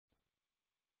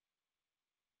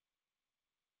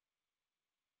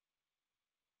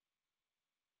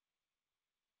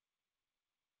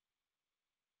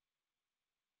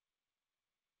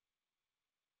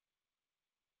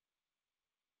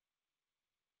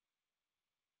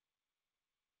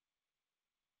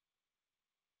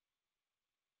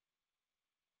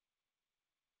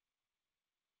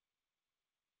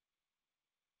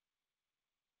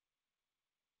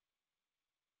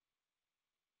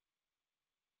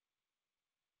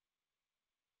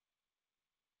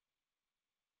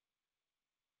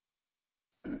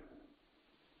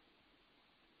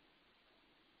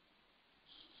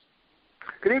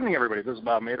Good evening, everybody. This is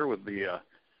Bob Mader with the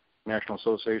National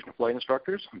Association of Flight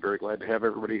Instructors. I'm very glad to have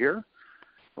everybody here.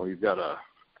 Well, you've got a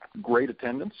great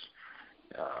attendance,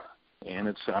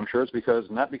 and I'm sure it's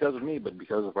not because of me, but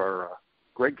because of our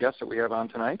great guests that we have on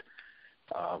tonight.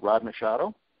 Rod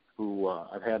Machado, who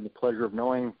I've had the pleasure of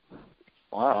knowing.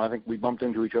 Wow, I think we bumped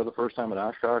into each other first time at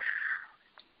Oshkosh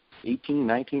 18,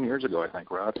 19 years ago, I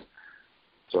think, Rod.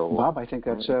 So, Bob, I think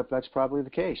that's probably the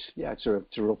case. Yeah, it's a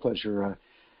real pleasure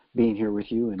being here with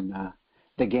you and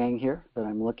the gang here that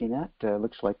I'm looking at.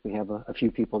 Looks like we have a few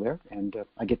people there, and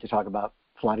I get to talk about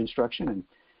flight instruction, and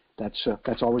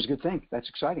that's always a good thing. That's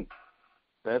exciting.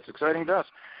 That's exciting to us.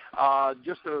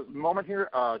 Just a moment here,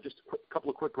 just a couple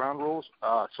of quick ground rules.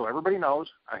 So everybody knows,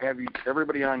 I have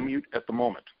everybody on mute at the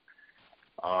moment.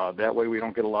 That way we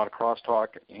don't get a lot of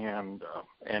crosstalk and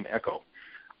echo.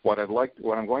 What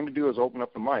I'm going to do is open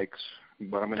up the mics,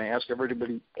 but I'm going to ask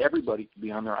everybody to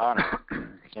be on their honor.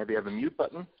 If you have a mute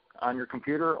button on your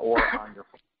computer or on your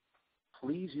phone,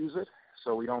 please use it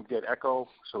so we don't get echo,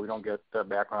 so we don't get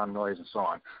background noise and so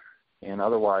on. And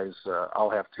otherwise, I'll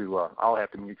have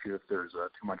to mute you if there's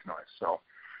too much noise. So,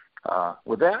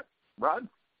 with that, Rod,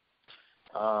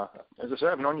 as I said,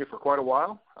 I've known you for quite a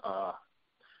while.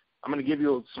 I'm going to give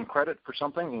you some credit for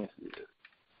something.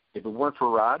 If it weren't for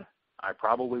Rod, I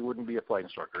probably wouldn't be a flight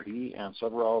instructor. He and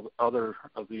several other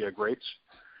of the greats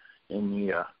in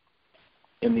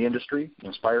the industry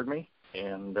inspired me,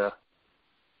 and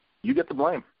you get the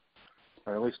blame,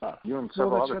 or at least you and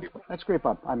several other people. That's great,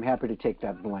 Bob. I'm happy to take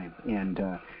that blame, and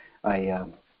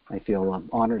I feel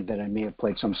honored that I may have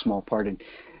played some small part in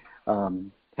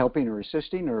helping or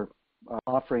assisting or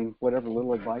offering whatever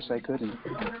little advice I could in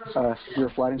your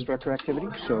flight instructor activity.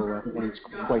 So and it's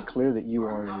quite clear that you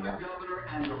are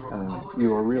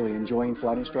really enjoying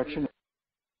flight instruction.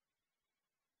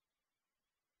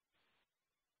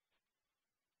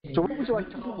 So what would you like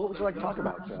to talk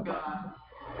about?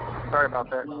 Sorry about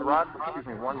that, Rod. Excuse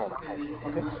me, one moment.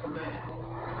 Okay.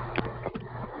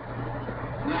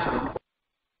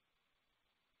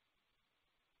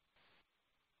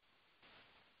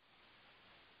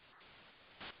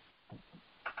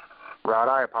 Rod,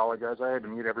 I apologize. I had to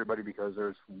mute everybody because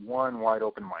there's one wide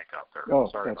open mic out there. Oh,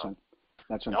 sorry.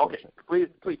 That's unfortunate. Okay,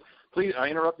 please. I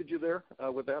interrupted you there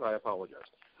with that. I apologize.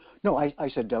 No, I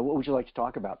said, what would you like to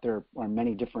talk about? There are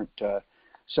many different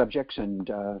subjects and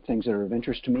things that are of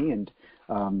interest to me. And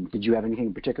did you have anything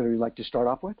in particular you'd like to start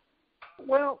off with?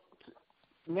 Well,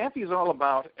 NAFI is all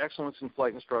about excellence in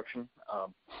flight instruction.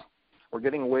 We're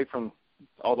getting away from,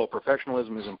 although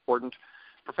professionalism is important,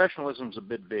 professionalism is a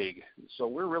bit vague. So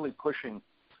we're really pushing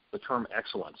the term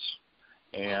excellence.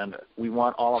 And we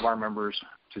want all of our members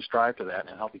to strive to that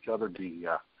and help each other be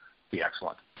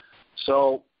excellent.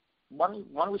 So why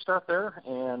don't we start there?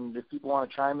 And if people want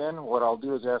to chime in, what I'll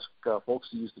do is ask folks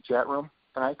to use the chat room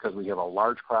tonight because we have a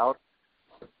large crowd,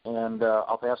 and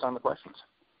I'll pass on the questions.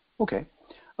 Okay.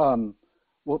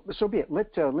 Well, so be it.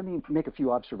 Let me make a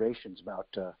few observations about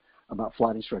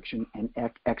flight instruction and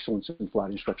excellence in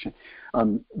flight instruction.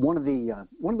 One of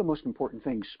the most important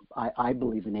things I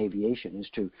believe in aviation is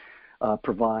to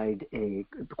provide a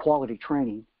quality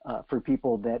training for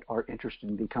people that are interested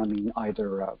in becoming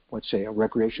either, let's say, a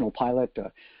recreational pilot,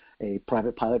 a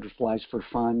private pilot who flies for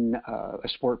fun, a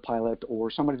sport pilot, or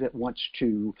somebody that wants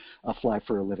to fly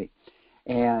for a living.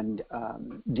 And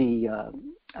the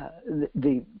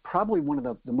probably one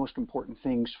of the most important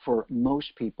things for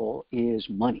most people is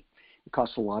money. It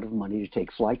costs a lot of money to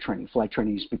take flight training. Flight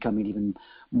training is becoming even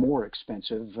more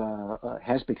expensive,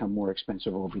 has become more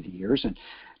expensive over the years. And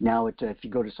now if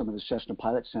you go to some of the Cessna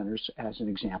pilot centers, as an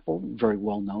example, very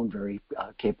well-known, very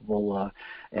capable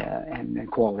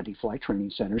and quality flight training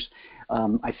centers,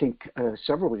 I think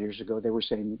several years ago they were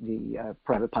saying the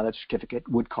private pilot certificate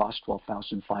would cost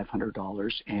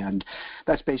 $12,500, and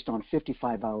that's based on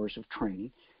 55 hours of training.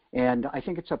 And I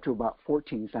think it's up to about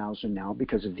 $14,000 now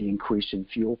because of the increase in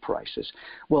fuel prices.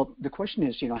 Well, the question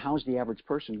is, how is the average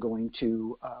person going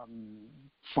to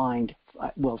find,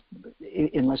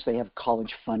 unless they have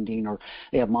college funding or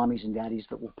they have mommies and daddies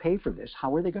that will pay for this,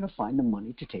 how are they going to find the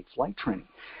money to take flight training?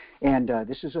 And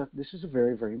this is a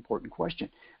very, very important question.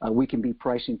 We can be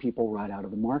pricing people right out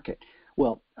of the market.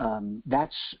 Well,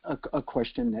 that's a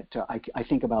question that I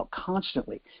think about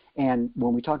constantly. And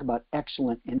when we talk about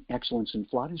excellence in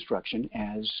flight instruction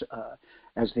as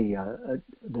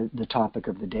the topic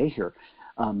of the day here,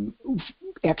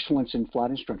 excellence in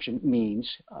flight instruction means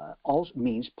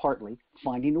partly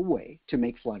finding a way to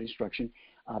make flight instruction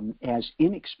as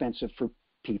inexpensive for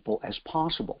people as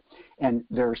possible. And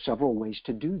there are several ways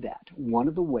to do that. One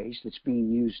of the ways that's being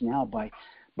used now by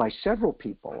by several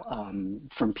people,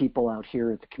 from people out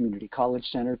here at the Community College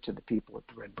Center to the people at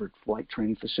the Redbird Flight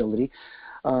Training Facility,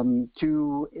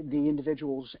 to the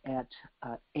individuals at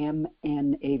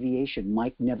MN Aviation,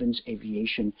 Mike Nevins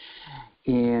Aviation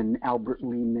in Albert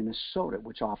Lee, Minnesota,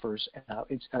 which offers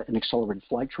it's an accelerated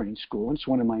flight training school. It's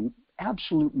one of my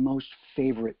absolute most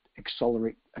favorite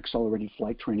accelerated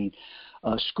flight training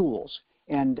schools.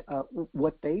 And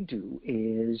what they do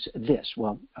is this.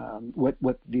 Well,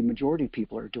 what the majority of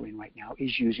people are doing right now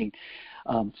is using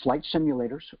flight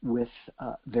simulators with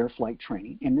their flight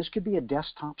training. And this could be a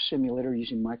desktop simulator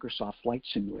using Microsoft Flight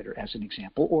Simulator as an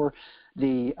example, or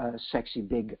the sexy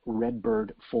big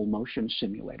Redbird full motion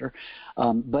simulator.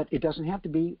 But it doesn't have to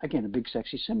be, again, a big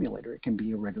sexy simulator. It can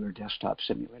be a regular desktop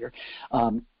simulator.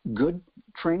 Good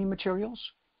training materials,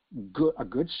 a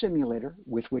good simulator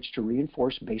with which to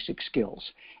reinforce basic skills,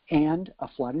 and a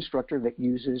flight instructor that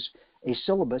uses a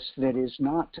syllabus that is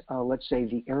not, let's say,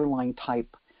 the airline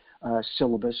type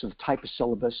syllabus, of type of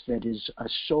syllabus that is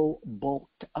so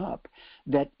bulked up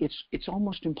that it's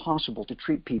almost impossible to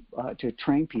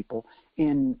train people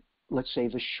in, let's say,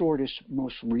 the shortest,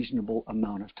 most reasonable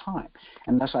amount of time.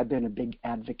 And thus I've been a big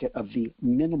advocate of the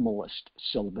minimalist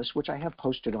syllabus, which I have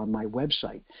posted on my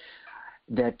website,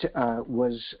 that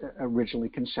was originally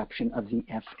conception of the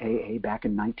FAA back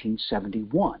in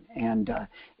 1971. And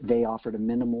they offered a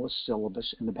minimalist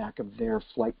syllabus in the back of their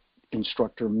flight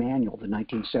instructor manual, the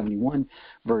 1971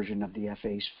 version of the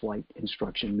FAA's flight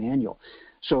instruction manual.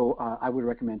 So I would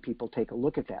recommend people take a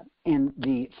look at that. And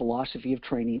the philosophy of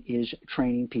training is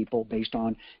training people based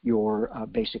on your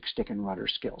basic stick and rudder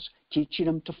skills. Teaching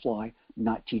them to fly,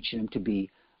 not teaching them to be,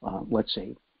 let's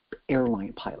say,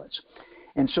 airline pilots.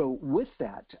 And so with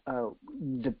that,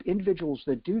 the individuals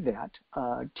that do that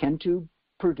tend to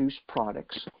produce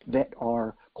products that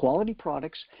are quality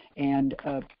products and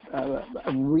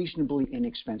reasonably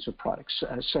inexpensive products,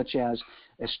 such as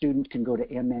a student can go to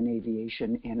MN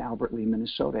Aviation in Albert Lee,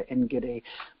 Minnesota, and get a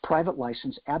private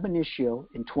license ab initio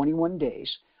in 21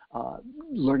 days,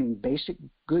 learning basic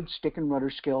good stick and rudder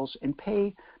skills, and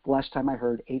pay, the last time I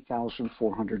heard,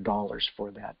 $8,400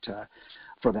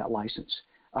 for that license.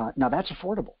 Now that's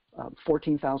affordable.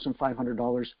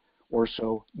 $14,500 or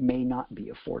so may not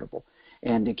be affordable,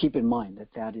 and to keep in mind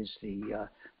that that is the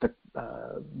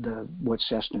what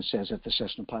Cessna says at the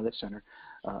Cessna Pilot Center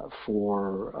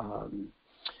for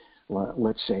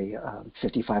let's say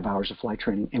 55 hours of flight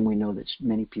training, and we know that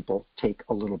many people take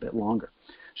a little bit longer.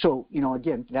 So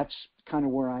again, that's kind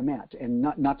of where I'm at, and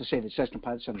not to say that Cessna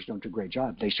Pilot Centers don't do a great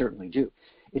job. They certainly do.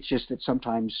 It's just that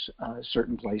sometimes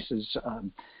certain places.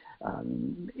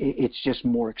 It's just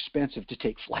more expensive to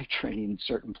take flight training in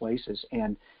certain places,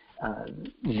 and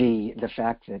the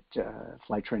fact that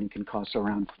flight training can cost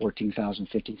around $14,000,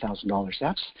 $15,000,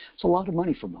 that's a lot of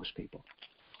money for most people.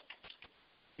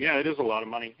 Yeah, it is a lot of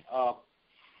money.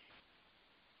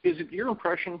 Is it your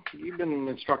impression, you've been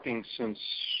instructing since,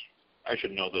 I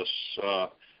should know this,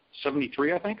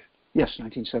 73, I think? Yes,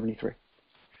 1973.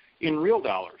 In real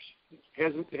dollars,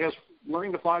 has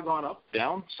learning to fly gone up,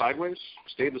 down, sideways,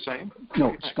 stayed the same?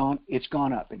 No, it's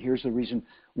gone up, and here's the reason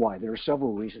why. There are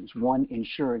several reasons. One,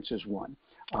 insurance is one,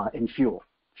 and fuel.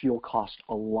 Fuel costs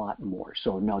a lot more.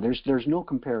 So no, there's no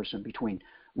comparison between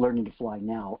learning to fly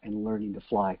now and learning to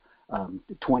fly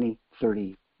 20,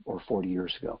 30, or 40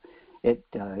 years ago.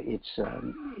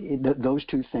 Those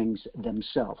two things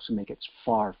themselves make it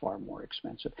far, far more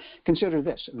expensive. Consider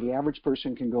this: the average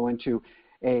person can go into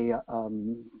a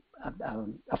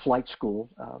flight school,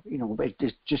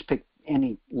 just pick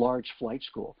any large flight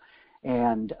school,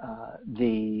 and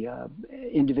the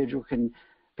individual can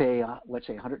pay, let's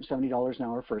say, $170 an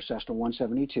hour for a Cessna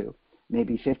 172,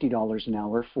 maybe $50 an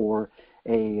hour for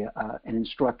an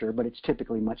instructor, but it's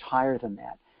typically much higher than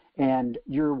that. And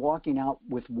you're walking out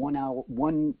with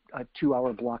 1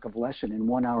 2-hour block of lesson and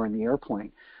 1 hour in the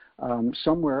airplane,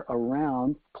 somewhere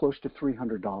around close to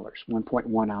 $300,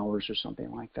 1.1 hours or something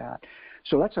like that.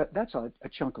 So that's a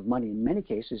chunk of money. In many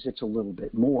cases, it's a little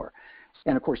bit more.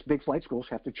 And of course, big flight schools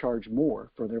have to charge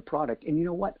more for their product. And you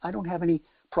know what? I don't have any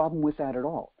problem with that at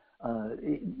all.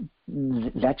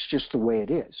 That's just the way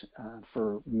it is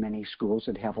for many schools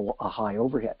that have a high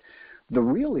overhead. The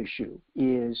real issue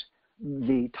is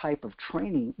the type of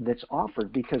training that's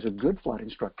offered, because a good flight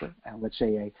instructor, let's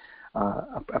say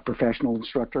a professional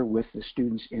instructor with the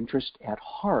student's interest at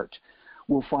heart,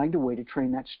 will find a way to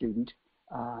train that student.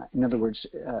 In other words,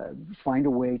 find a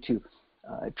way to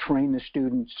train the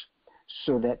students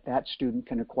so that that student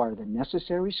can acquire the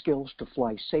necessary skills to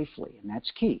fly safely, and that's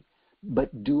key.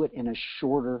 but do it in a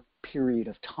shorter period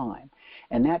of time.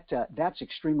 And that's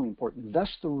extremely important. Thus,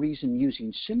 the reason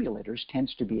using simulators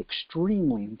tends to be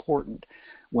extremely important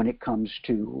when it comes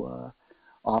to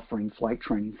offering flight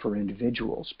training for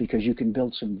individuals, because you can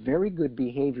build some very good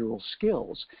behavioral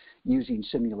skills using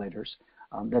simulators,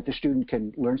 that the student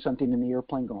can learn something in the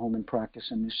airplane, go home and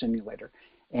practice in the simulator.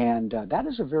 And that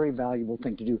is a very valuable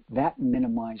thing to do. That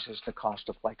minimizes the cost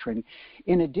of flight training,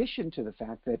 in addition to the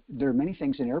fact that there are many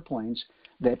things in airplanes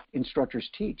that instructors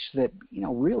teach that,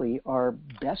 really are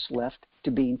best left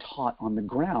to being taught on the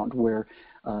ground, where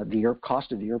the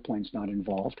cost of the airplane is not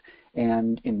involved.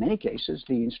 And in many cases,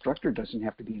 the instructor doesn't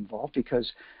have to be involved, because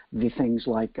the things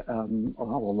like a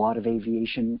lot of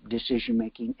aviation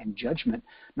decision-making and judgment,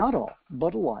 not all,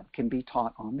 but a lot, can be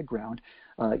taught on the ground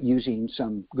using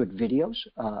some good videos,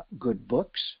 good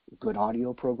books, good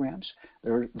audio programs.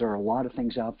 There are a lot of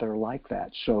things out there like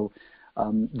that. So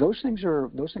those things are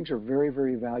very,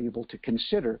 very valuable to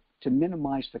consider to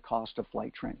minimize the cost of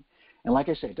flight training. And like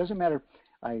I say, it doesn't matter.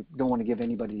 I don't want to give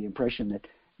anybody the impression that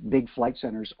big flight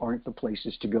centers aren't the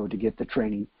places to go to get the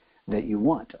training that you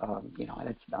want.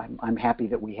 I'm happy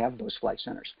that we have those flight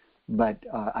centers, but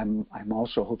I'm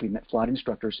also hoping that flight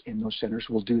instructors in those centers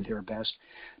will do their best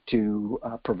to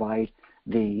provide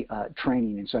the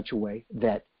training in such a way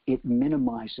that it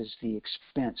minimizes the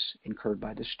expense incurred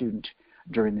by the student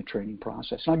during the training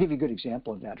process. And I'll give you a good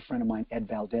example of that. A friend of mine, Ed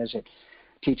Valdez,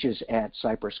 teaches at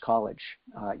Cypress College,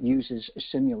 uses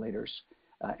simulators.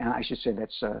 And I should say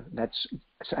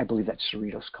I believe that's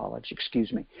Cerritos College,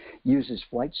 excuse me, uses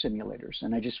flight simulators.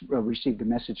 And I just received a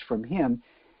message from him.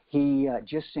 He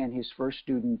just sent his first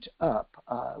student up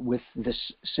with this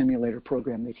simulator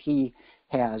program that he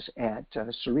has at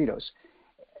Cerritos.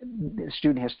 The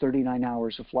student has 39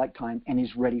 hours of flight time and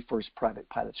is ready for his private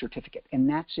pilot certificate. And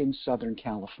that's in Southern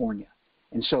California.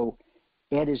 And so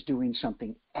Ed is doing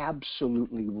something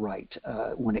absolutely right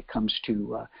when it comes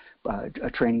to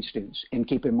training students. And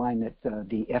keep in mind that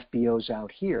the FBOs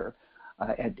out here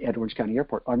at Edwards County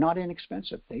Airport are not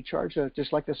inexpensive. They charge,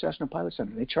 just like the Cessna Pilot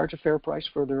Center, they charge a fair price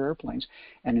for their airplanes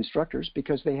and instructors,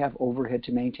 because they have overhead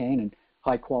to maintain and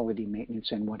high quality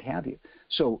maintenance and what have you.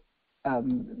 So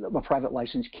a private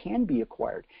license can be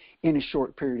acquired in a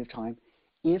short period of time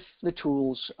if the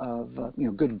tools of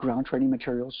good ground training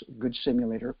materials, good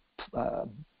simulator,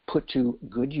 put to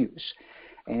good use,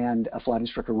 and a flight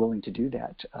instructor willing to do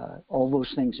that. All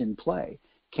those things in play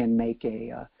can make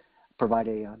provide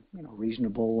a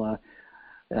reasonable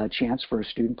chance for a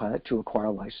student pilot to acquire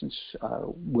a license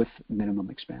with minimum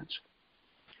expense.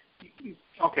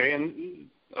 Okay, and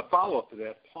a follow-up to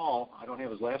that, Paul, I don't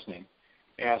have his last name,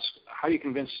 asked, how do you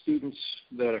convince students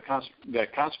that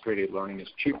that concentrated learning is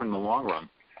cheaper in the long run?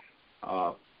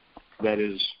 That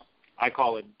is, I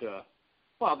call it, the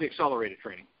accelerated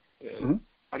training.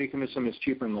 How do you convince them it's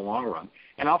cheaper in the long run?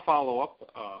 And I'll follow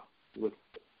up with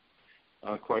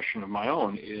a question of my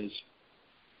own, is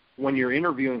when you're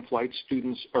interviewing flight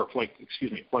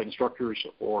instructors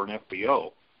or an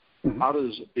FBO, how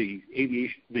does the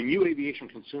new aviation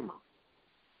consumer,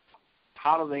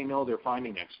 how do they know they're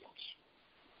finding excellence?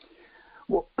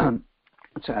 Well,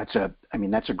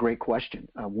 that's a great question.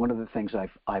 One of the things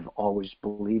I've always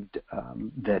believed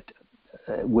that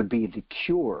would be the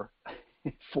cure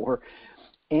for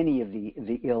any of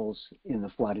the ills in the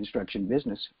flight instruction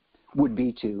business would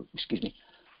be to, excuse me,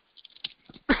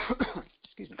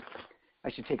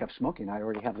 I should take up smoking. I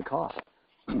already have the cough.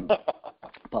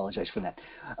 Apologize for that.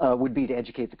 Would be to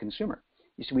educate the consumer.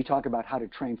 You see, we talk about how to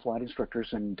train flight instructors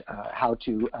and how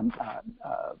to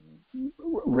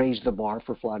raise the bar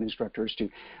for flight instructors to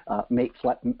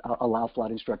allow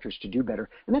flight instructors to do better,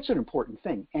 and that's an important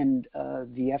thing. And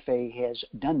the FAA has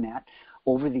done that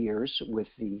over the years with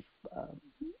the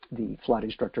flight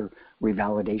instructor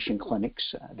revalidation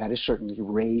clinics. That has certainly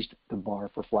raised the bar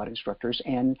for flight instructors,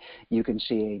 and you can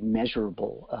see a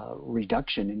measurable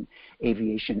reduction in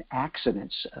aviation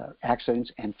accidents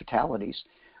and fatalities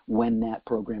when that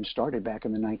program started back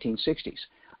in the 1960s.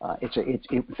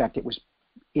 In fact,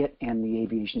 it and the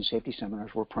aviation safety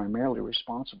seminars were primarily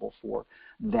responsible for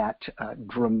that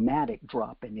dramatic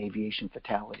drop in aviation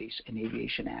fatalities and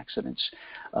aviation accidents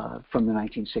from the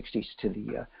 1960s to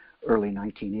the early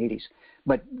 1980s.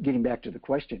 But getting back to the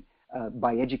question,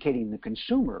 by educating the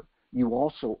consumer, you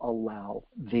also allow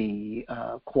the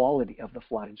quality of the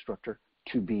flight instructor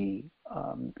to be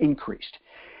increased.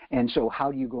 And so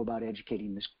how do you go about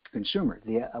educating this consumer?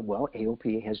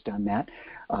 AOPA has done that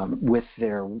with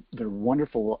their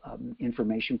wonderful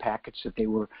information packets that they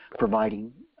were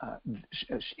providing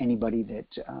anybody that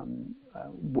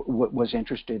was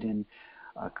interested in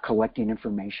collecting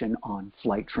information on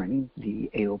flight training. The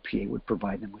AOPA would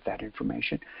provide them with that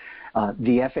information.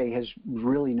 The FAA has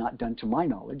really not done, to my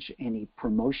knowledge, any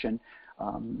promotion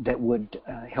that would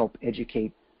help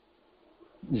educate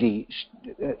the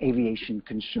aviation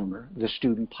consumer, the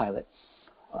student pilot.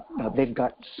 They've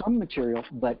got some material,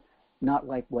 but not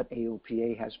like what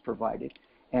AOPA has provided.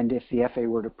 And if the FAA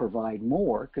were to provide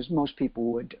more, because most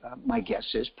people would, my guess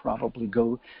is, probably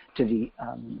go to the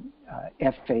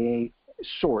FAA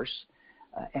source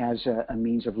as a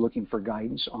means of looking for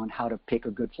guidance on how to pick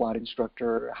a good flight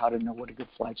instructor, or how to know what a good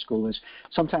flight school is.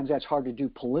 Sometimes that's hard to do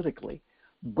politically,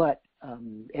 but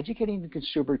educating the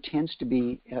consumer tends to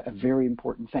be a very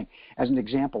important thing. As an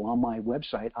example, on my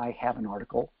website, I have an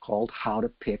article called How to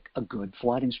Pick a Good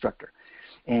Flight Instructor.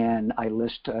 And I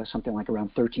list something like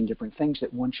around 13 different things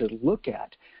that one should look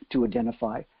at to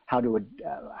identify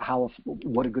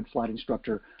what a good flight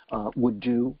instructor would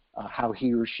do, how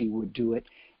he or she would do it,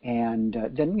 and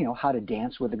then how to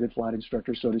dance with a good flight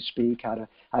instructor, so to speak, how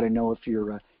to know if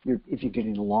you're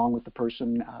getting along with the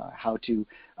person, how to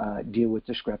deal with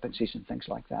discrepancies and things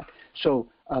like that. So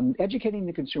educating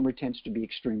the consumer tends to be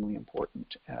extremely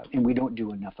important, and we don't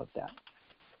do enough of that.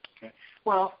 Okay.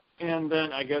 Well, and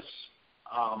then I guess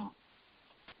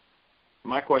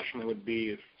my question would be,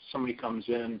 if somebody comes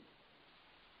in,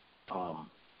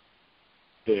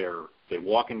 they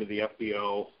walk into the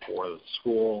FBO or the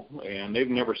school, and they've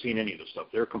never seen any of this stuff.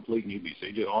 They're complete newbies.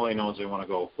 All they know is they want to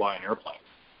go fly an airplane.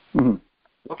 Mm-hmm.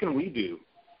 What can we do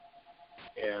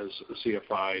as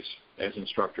CFIs, as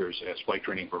instructors, as flight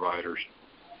training providers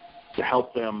to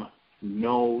help them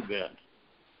know that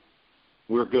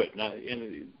we're good? Now,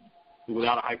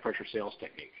 without a high-pressure sales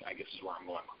technique, I guess is where I'm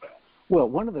going with that. Well,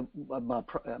 one of the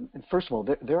first of all,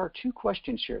 there are two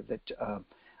questions here that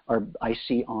I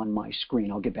see on my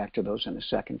screen. I'll get back to those in a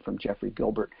second from Jeffrey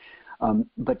Gilbert.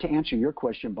 But to answer your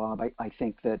question, Bob, I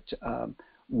think that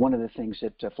one of the things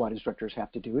that flight instructors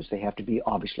have to do is they have to be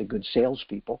obviously good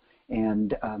salespeople.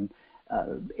 And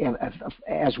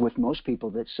as with most people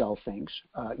that sell things,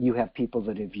 you have people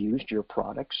that have used your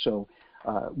product. So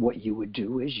what you would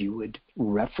do is you would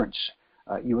reference,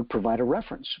 you would provide a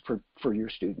reference for your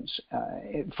students,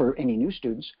 for any new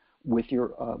students, with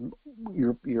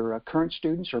your current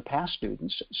students or past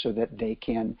students, so that they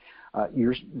can a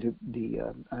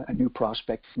new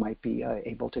prospect might be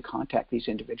able to contact these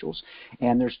individuals.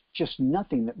 And there's just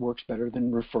nothing that works better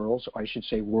than referrals, or I should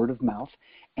say word of mouth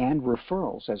and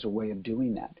referrals as a way of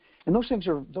doing that. And those things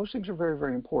are very,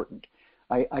 very important.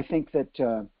 I think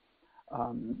that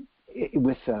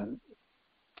with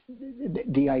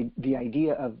the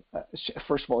idea of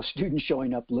first of all, a student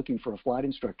showing up looking for a flight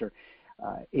instructor,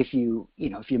 if you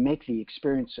make the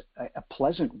experience a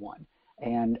pleasant one,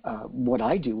 and what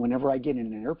I do whenever I get in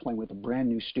an airplane with a brand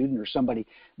new student or somebody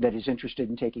that is interested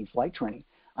in taking flight training,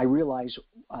 I realize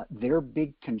their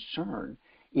big concern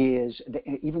is that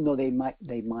even though they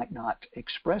might not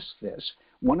express this,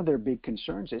 one of their big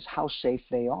concerns is how safe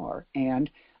they are, and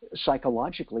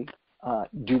psychologically,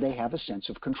 do they have a sense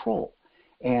of control?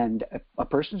 And a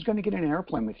person's going to get in an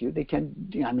airplane with you. They can,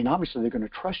 obviously they're going to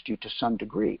trust you to some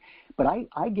degree. But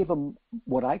I give them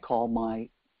what I call my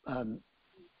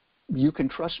 "you can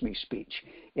trust me" speech.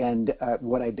 And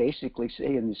what I basically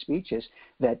say in the speech is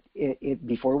that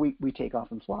before we take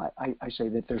off and fly, I say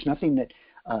that there's nothing that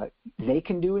they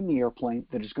can do in the airplane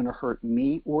that is going to hurt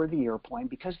me or the airplane,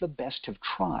 because the best have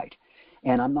tried.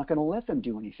 And I'm not going to let them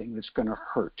do anything that's going to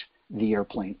hurt the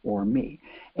airplane or me.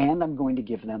 And I'm going to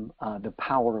give them the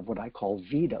power of what I call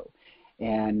veto,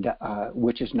 and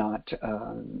which is not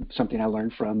something I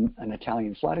learned from an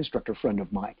Italian flight instructor friend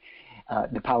of mine.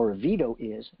 The power of veto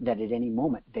is that at any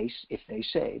moment, if they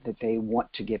say that they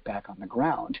want to get back on the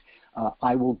ground,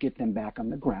 I will get them back on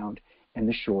the ground in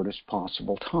the shortest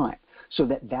possible time, so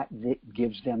that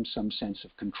gives them some sense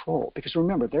of control. Because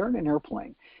remember, they're in an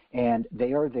airplane, and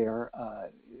they are there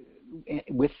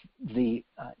with the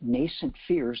nascent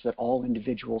fears that all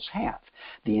individuals have,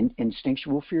 the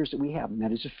instinctual fears that we have, and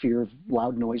that is a fear of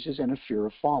loud noises and a fear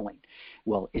of falling.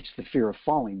 Well, it's the fear of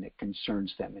falling that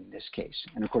concerns them in this case.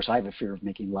 And of course, I have a fear of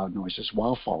making loud noises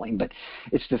while falling, but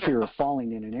it's the fear of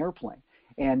falling in an airplane.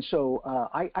 And so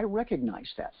I recognize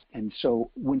that. And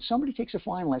so when somebody takes a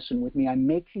flying lesson with me, I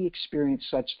make the experience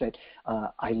such that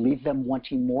I leave them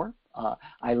wanting more.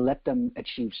 I let them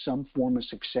achieve some form of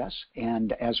success,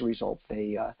 and as a result,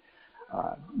 they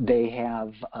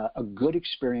have a good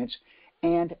experience.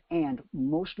 And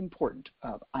most important,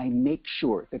 I make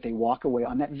sure that they walk away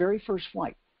on that very first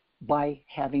flight by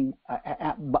having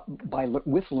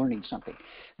with learning something.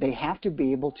 They have to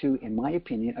be able to, in my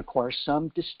opinion, acquire some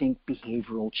distinct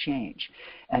behavioral change.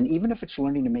 And even if it's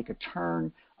learning to make a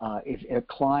turn, if a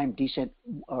climb, descent,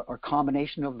 or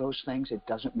combination of those things, it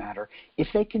doesn't matter. If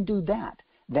they can do that,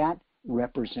 that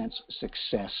represents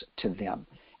success to them.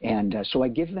 And so I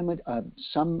give them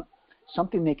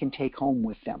something they can take home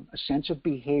with them, a sense of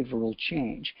behavioral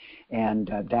change. And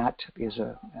that is,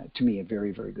 to me, a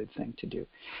very, very good thing to do.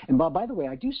 And Bob, by the way,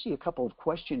 I do see a couple of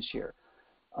questions here.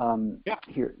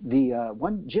 Here, the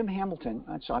one, Jim Hamilton,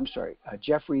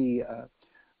 Jeffrey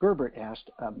Gerbert asked,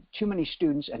 too many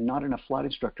students and not enough flight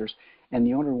instructors, and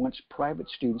the owner wants private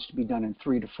students to be done in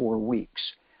 3 to 4 weeks.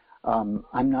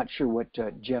 I'm not sure what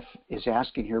Jeff is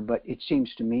asking here, but it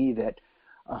seems to me that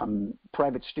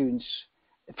private students,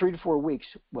 3 to 4 weeks,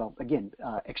 well, again,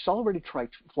 accelerated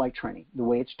flight training, the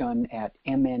way it's done at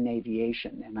MN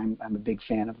Aviation, and I'm a big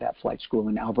fan of that flight school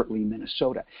in Albert Lea,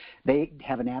 Minnesota. They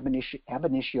have an ab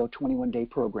initio 21-day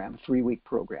program, a 3-week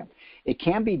program. It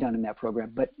can be done in that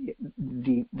program, but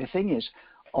the thing is,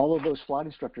 all of those flight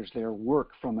instructors there work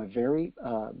from a very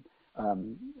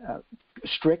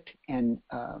strict and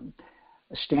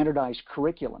standardized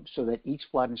curriculum so that each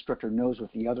flight instructor knows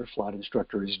what the other flight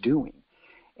instructor is doing.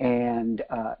 And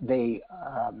they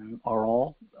are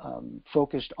all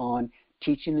focused on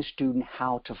teaching the student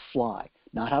how to fly,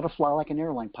 not how to fly like an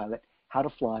airline pilot, how to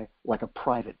fly like a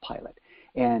private pilot.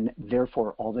 And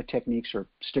therefore, all the techniques are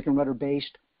stick and rudder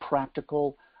based,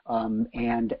 practical,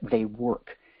 and they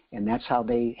work. And that's how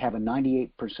they have a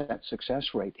 98% success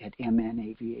rate at MN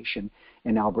Aviation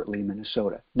in Albert Lea,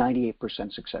 Minnesota.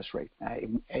 98% success rate.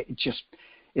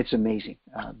 It's amazing,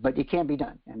 but it can be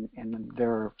done, and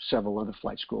there are several other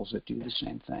flight schools that do the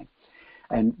same thing.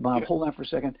 And Bob, hold on for a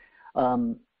second.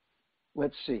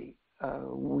 Let's see.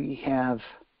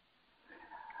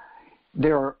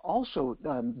 There are also,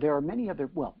 there are many other,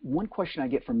 well, one question I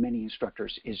get from many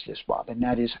instructors is this, Bob, and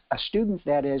that is a student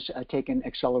that has taken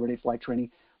accelerated flight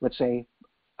training, let's say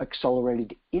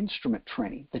accelerated instrument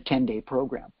training, the 10-day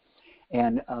program.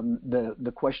 And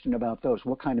the question about those,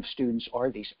 what kind of students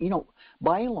are these? You know,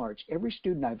 by and large, every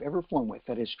student I've ever flown with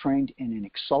that is trained in an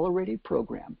accelerated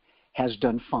program has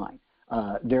done fine.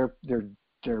 They're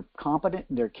competent,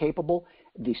 they're capable.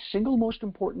 The single most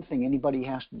important thing anybody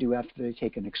has to do after they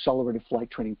take an accelerated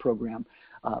flight training program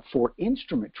for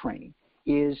instrument training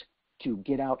is to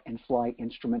get out and fly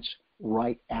instruments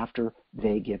right after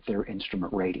they get their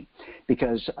instrument rating,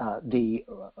 because the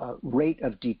rate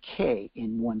of decay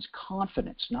in one's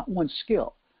confidence, not one's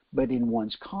skill, but in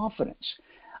one's confidence,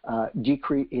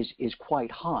 decrease is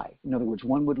quite high. In other words,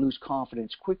 one would lose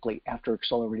confidence quickly after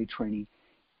accelerated training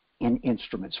in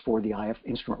instruments for the IF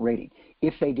instrument rating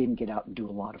if they didn't get out and do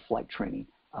a lot of flight training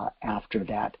after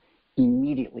that.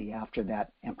 Immediately after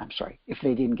that, if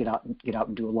they didn't get out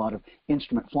and do a lot of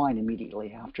instrument flying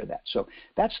immediately after that. So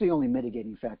that's the only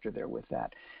mitigating factor there with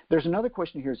that. There's another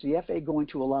question here. Is the FAA going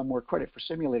to allow more credit for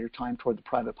simulator time toward the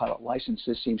private pilot license?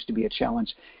 This seems to be a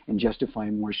challenge in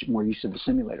justifying more use of the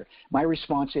simulator. My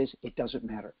response is it doesn't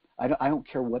matter. I don't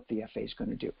care what the FAA is going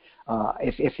to do.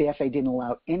 If the FAA didn't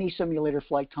allow any simulator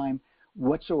flight time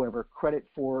whatsoever, credit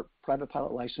for private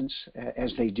pilot license,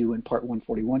 as they do in Part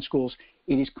 141 schools,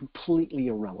 it is completely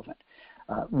irrelevant.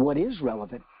 What is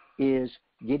relevant is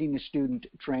getting the student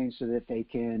trained so that they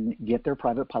can get their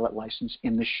private pilot license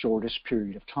in the shortest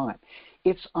period of time.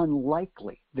 It's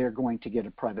unlikely they're going to get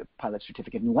a private pilot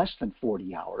certificate in less than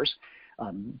 40 hours,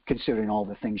 considering all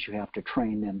the things you have to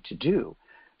train them to do.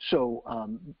 So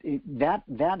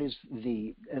that is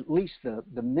at least the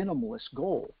minimalist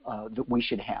goal that we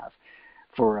should have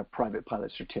for a private pilot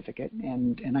certificate,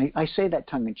 and I say that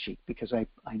tongue in cheek because I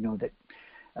know that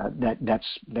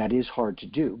that is hard to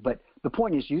do. But the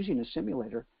point is, using a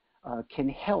simulator can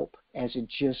help, as it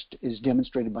just is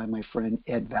demonstrated by my friend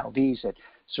Ed Valdez at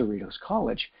Cerritos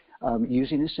College.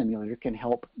 Using a simulator can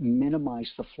help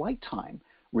minimize the flight time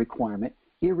requirement,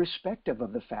 irrespective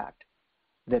of the fact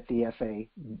that the FAA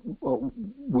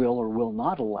will or will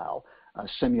not allow a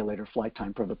simulator flight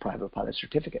time for the private pilot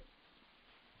certificate.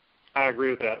 I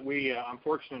agree with that. I'm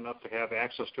fortunate enough to have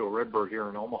access to a Redbird here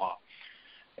in Omaha,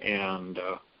 and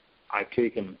I've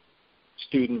taken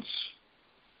students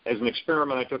as an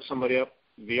experiment. I took somebody up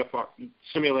VFR,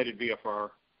 simulated VFR,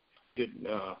 did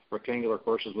rectangular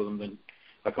courses with them, then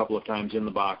a couple of times in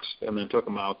the box, and then took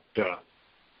them out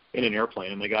in an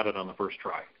airplane, and they got it on the first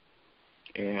try.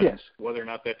 And yes, whether or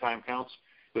not that time counts,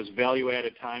 it was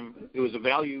value-added time. It was a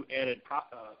value-added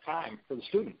time for the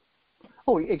student.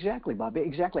 Oh, exactly, Bob.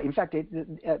 Exactly. In fact,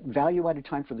 value-added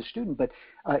time for the student, but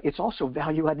it's also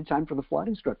value-added time for the flight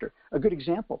instructor. A good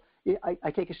example: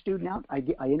 I take a student out,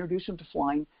 I introduce him to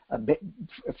flying.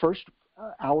 First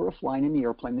hour of flying in the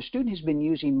airplane, the student has been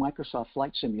using Microsoft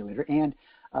Flight Simulator, and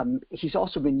he's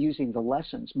also been using the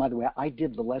lessons. By the way, I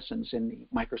did the lessons in the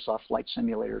Microsoft Flight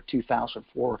Simulator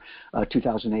 2004,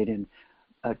 2008, and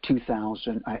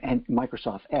 2000 and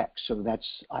Microsoft X. So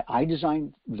I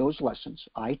designed those lessons.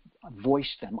 I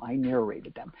voiced them. I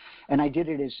narrated them, and I did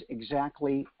it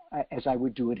exactly as I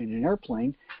would do it in an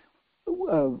airplane,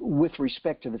 with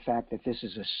respect to the fact that this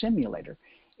is a simulator,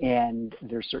 and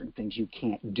there's certain things you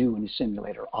can't do in a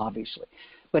simulator, obviously.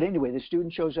 But anyway, the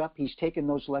student shows up. He's taken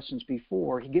those lessons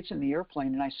before. He gets in the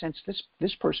airplane, and I sense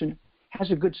this person has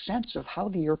a good sense of how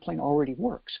the airplane already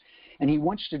works. And he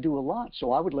wants to do a lot,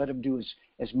 so I would let him do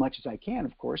as much as I can,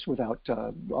 of course, without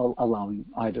allowing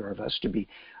either of us to be,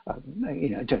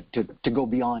 to go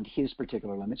beyond his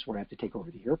particular limits where I have to take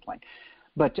over the airplane.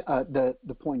 But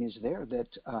the point is there that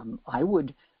I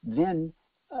would then,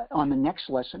 on the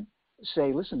next lesson,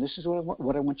 say, listen, this is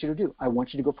what I want you to do. I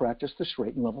want you to go practice the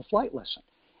straight and level flight lesson.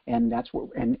 And that's what,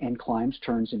 and climbs,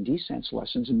 turns, and descents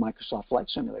lessons in Microsoft Flight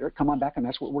Simulator. Come on back, and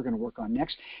that's what we're going to work on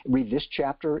next. Read this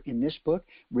chapter in this book,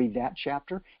 read that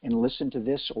chapter, and listen to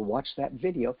this or watch that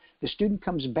video. The student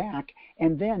comes back,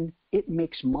 and then it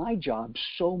makes my job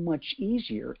so much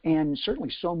easier and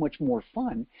certainly so much more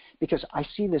fun because I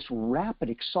see this rapid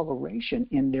acceleration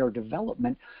in their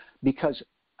development because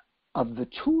of the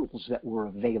tools that were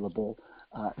available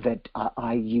that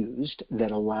I used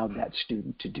that allowed that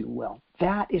student to do well.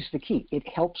 That is the key. It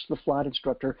helps the flight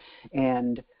instructor,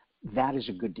 and that is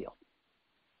a good deal.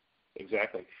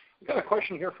 Exactly. We've got a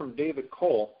question here from David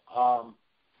Cole.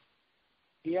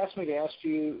 He asked me to ask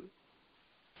you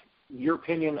your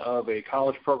opinion of a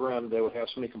college program that would have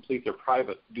somebody complete their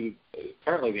do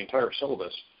apparently the entire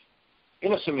syllabus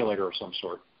in a simulator of some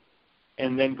sort,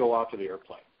 and then go out to the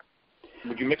airplane.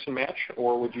 Would you mix and match,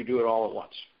 or would you do it all at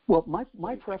once? Well,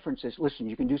 my preference is, listen,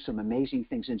 you can do some amazing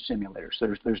things in simulators.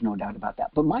 There's no doubt about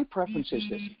that. But my preference is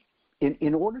this.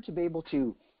 In order to be able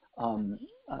to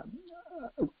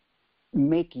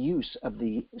make use of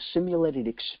the simulated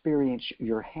experience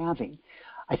you're having,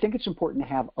 I think it's important to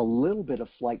have a little bit of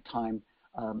flight time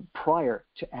prior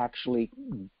to actually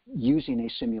using a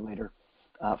simulator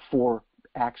for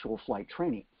actual flight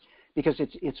training. Because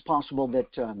it's possible that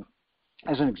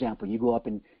as an example, you go up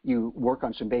and you work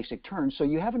on some basic turns, so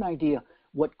you have an idea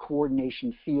what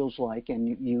coordination feels like,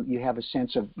 and you have a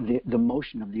sense of the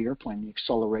motion of the airplane, the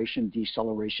acceleration,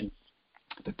 deceleration,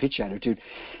 the pitch attitude.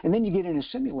 And then you get in a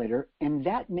simulator, and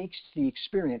that makes the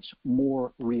experience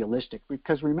more realistic.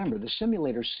 Because remember, the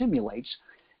simulator simulates,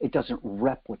 it doesn't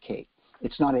replicate.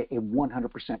 It's not a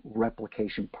 100%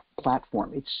 replication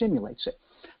platform. It simulates it.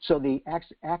 So the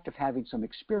act of having some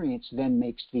experience then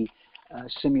makes the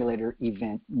simulator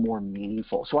event more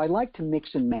meaningful. So I like to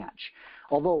mix and match.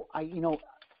 Although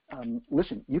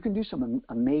listen, you can do some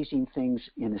amazing things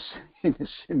in a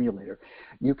simulator.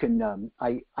 You can,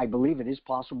 I believe it is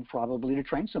possible probably to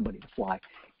train somebody to fly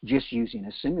just using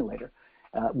a simulator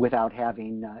without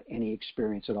having any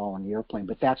experience at all on the airplane.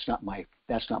 But that's not my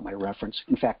reference.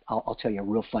 In fact, I'll tell you a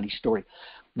real funny story.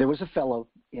 There was a fellow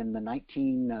in the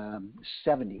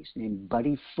 1970s named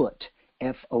Buddy Foote.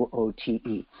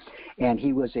 F-O-O-T-E. And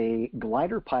he was a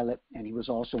glider pilot, and he was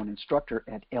also an instructor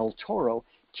at El Toro,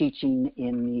 teaching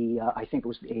in the, I think it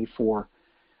was the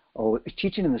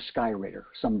teaching in the Sky Raider,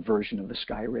 some version of the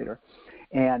Sky Raider.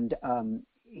 And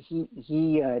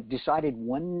he decided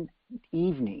one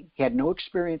evening, he had no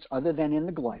experience other than in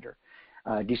the glider,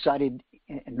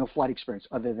 no flight experience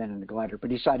other than in the glider,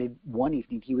 but decided one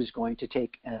evening he was going to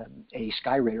take a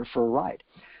Sky Raider for a ride.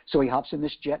 So he hops in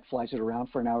this jet, flies it around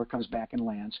for an hour, comes back and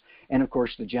lands. And, of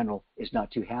course, the general is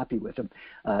not too happy with him.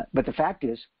 But the fact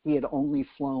is he had only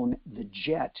flown the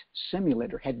jet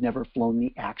simulator, had never flown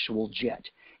the actual jet,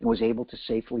 and was able to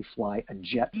safely fly a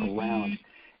jet around.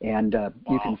 And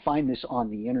you can find this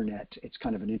on the Internet. It's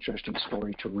kind of an interesting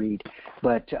story to read.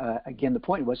 But, again, the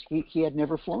point was he had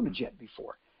never flown a jet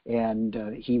before. And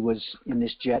he was in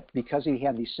this jet because he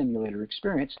had the simulator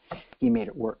experience. He made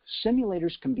it work.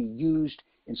 Simulators can be used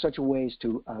in such a way as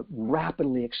to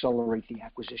rapidly accelerate the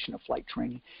acquisition of flight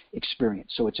training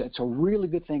experience. So it's a really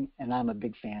good thing, and I'm a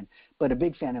big fan, but a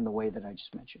big fan in the way that I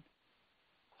just mentioned.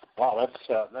 Wow,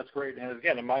 that's great. And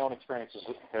again, in my own experiences,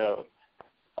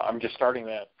 I'm just starting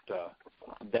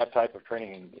that type of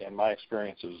training, and my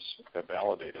experiences have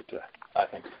validated, I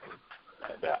think,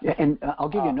 that. Yeah, and I'll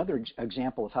give you another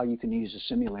example of how you can use a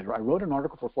simulator. I wrote an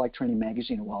article for Flight Training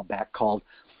Magazine a while back called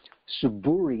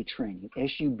Suburi training,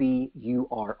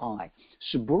 S-U-B-U-R-I.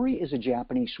 Suburi is a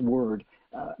Japanese word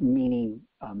meaning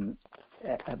a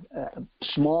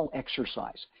small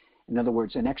exercise. In other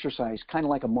words, an exercise kind of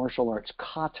like a martial arts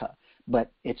kata,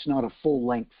 but it's not a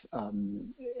full-length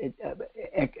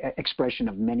expression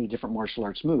of many different martial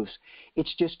arts moves.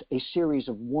 It's just a series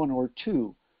of one or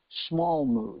two small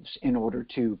moves in order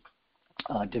to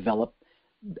develop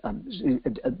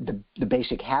the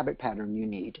basic habit pattern you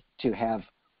need to have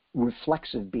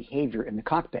reflexive behavior in the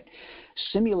cockpit.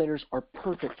 Simulators are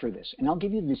perfect for this, and I'll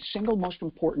give you the single most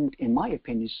important, in my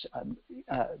opinion,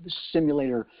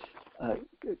 simulator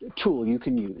tool you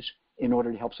can use in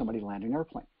order to help somebody land an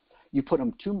airplane. You put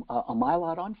them a mile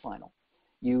out on final.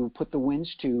 You put the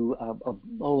winds to,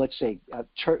 let's say,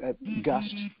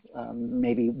 gust,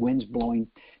 maybe winds blowing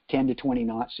 10 to 20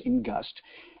 knots in gust.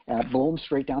 Blow them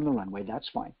straight down the runway, that's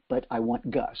fine, but I want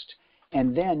gust.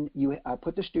 And then you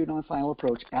put the student on final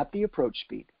approach at the approach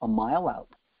speed, a mile out,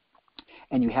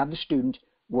 and you have the student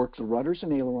work the rudders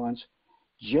and ailerons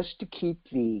just to keep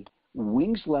the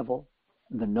wings level,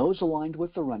 the nose aligned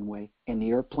with the runway, and the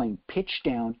airplane pitched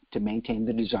down to maintain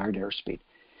the desired airspeed.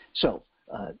 So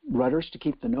rudders to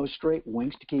keep the nose straight,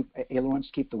 ailerons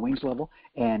to keep the wings level,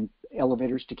 and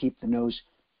elevators to keep the nose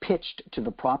pitched to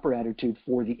the proper attitude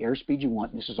for the airspeed you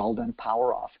want. And this is all done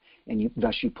power off, and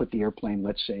thus you put the airplane,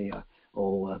 let's say,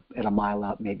 at a mile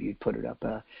out, maybe you'd put it up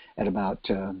at about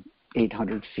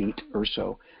 800 feet or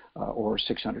so, or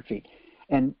 600 feet.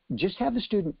 And just have the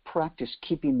student practice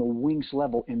keeping the wings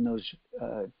level in those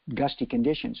gusty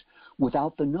conditions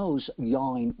without the nose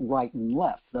yawing right and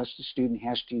left. Thus, the student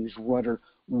has to use rudder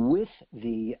with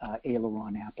the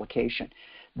aileron application.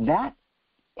 That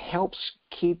helps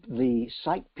keep the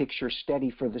sight picture steady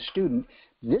for the student.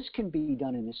 This can be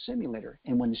done in a simulator.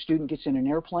 And when the student gets in an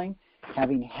airplane,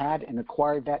 having had and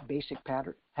acquired that basic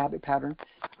habit pattern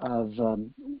of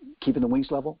keeping the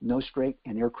wings level, nose straight,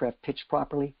 and aircraft pitched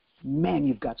properly, man,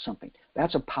 you've got something.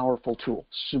 That's a powerful tool.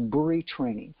 Suburi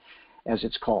training, as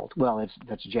it's called. Well,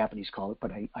 that's Japanese call it,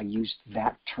 but I use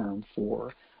that term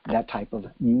for that type of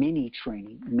mini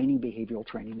training, mini behavioral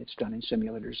training that's done in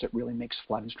simulators that really makes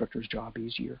flight instructor's job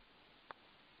easier.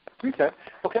 Okay.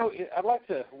 We can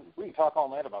talk all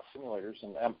night about simulators,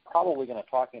 and I'm probably going to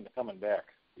talk into coming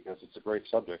back because it's a great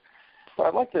subject. But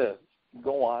I'd like to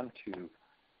go on to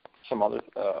some other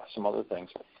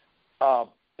things.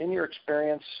 In your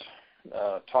experience,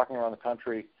 talking around the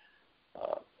country,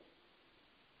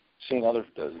 seeing others,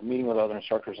 meeting with other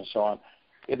instructors and so on,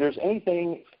 if there's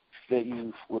anything that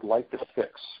you would like to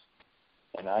fix,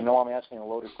 and I know I'm asking a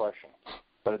loaded question,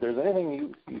 but if there's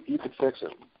anything you could fix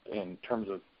it in terms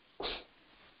of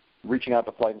reaching out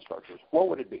to flight instructors, what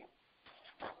would it be?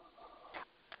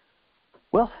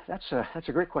 Well, that's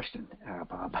a great question,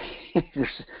 Bob.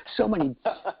 There's so many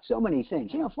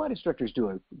things. Flight instructors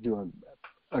do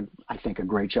I think a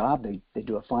great job. They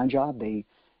do a fine job. Let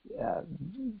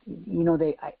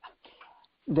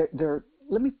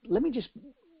me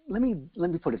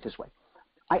put it this way.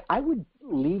 I would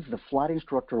leave the flight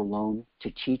instructor alone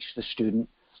to teach the student.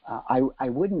 I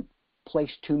wouldn't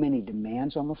place too many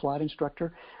demands on the flight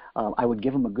instructor. I would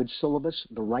give them a good syllabus,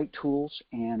 the right tools,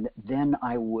 and then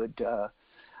I would,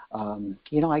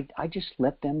 I just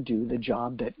let them do the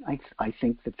job that I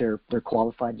think that they're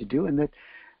qualified to do and that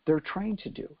they're trained to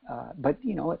do. But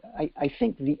I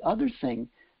think the other thing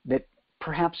that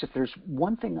perhaps if there's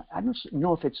one thing, I don't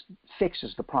know if it's fix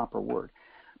is the proper word,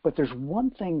 but there's one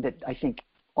thing that I think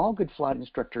all good flight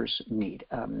instructors need.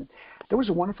 There was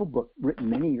a wonderful book written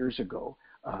many years ago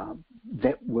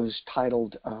that was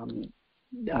titled, in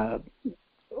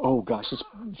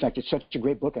fact, it's such a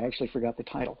great book, I actually forgot the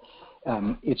title. I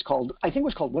think it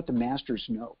was called What the Masters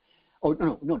Know.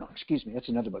 Oh, no, excuse me, that's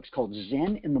another book. It's called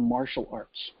Zen in the Martial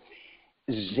Arts.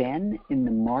 Zen in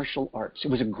the Martial Arts.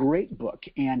 It was a great book,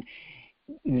 and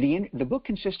the book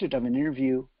consisted of an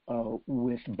interview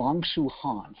with Bong-Soo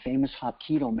Han, famous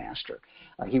Hapkido master.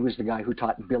 He was the guy who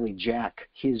taught Billy Jack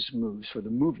his moves for the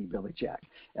movie Billy Jack.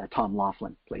 Tom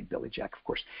Laughlin played Billy Jack, of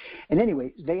course. And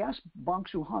anyway, they asked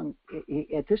Bong-Soo Han,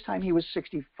 at this time he was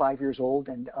 65 years old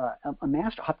and a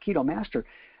master, Hapkido master,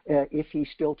 if he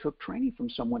still took training from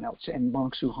someone else. And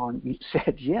Bong-Soo Han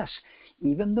said, yes,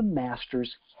 even the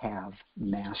masters have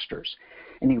masters.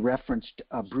 And he referenced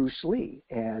Bruce Lee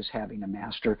as having a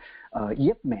master,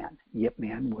 Yip Man. Yip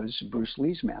Man was Bruce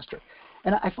Lee's master.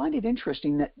 And I find it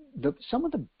interesting that some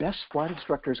of the best flight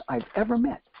instructors I've ever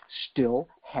met still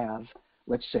have,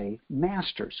 let's say,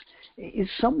 masters. It's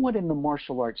somewhat in the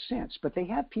martial arts sense, but they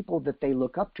have people that they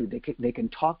look up to, they can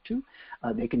talk to,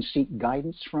 they can seek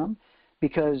guidance from.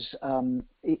 because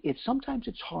sometimes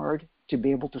it's hard to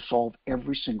be able to solve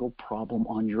every single problem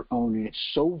on your own, and it's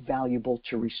so valuable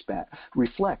to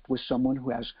reflect with someone who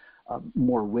has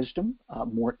more wisdom,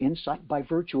 more insight by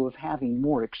virtue of having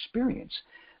more experience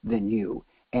than you.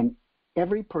 And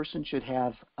every person should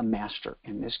have a master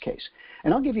in this case.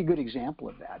 And I'll give you a good example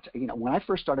of that. When I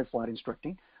first started flight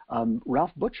instructing,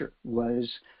 Ralph Butcher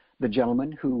was the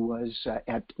gentleman who was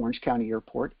at Orange County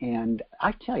Airport, and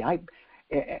I tell you,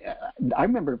 I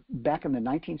remember back in the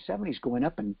 1970s going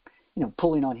up and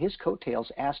pulling on his coattails,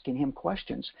 asking him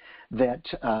questions that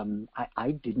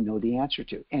I didn't know the answer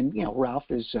to. And Ralph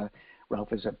is a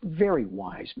very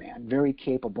wise man, very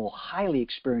capable, highly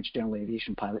experienced general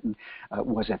aviation pilot, and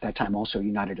was at that time also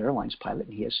United Airlines pilot,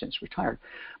 and he has since retired.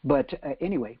 But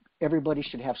anyway, everybody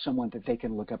should have someone that they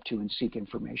can look up to and seek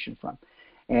information from.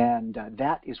 And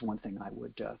that is one thing I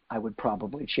would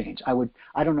probably change.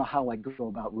 I don't know how I'd go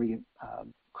about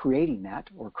creating that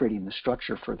or creating the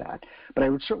structure for that, but I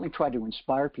would certainly try to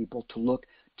inspire people to look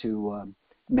to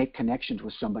make connections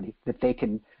with somebody that they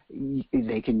can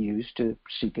use to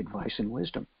seek advice and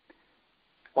wisdom.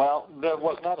 Well, that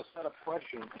was not a set-up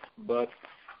question, but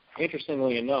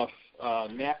interestingly enough,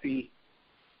 NAFI,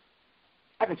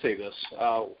 I can say this,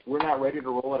 we're not ready to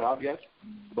roll it out yet,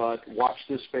 but watch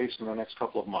this space in the next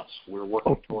couple of months. We're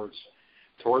working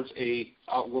towards a,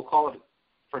 we'll call it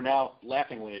for now,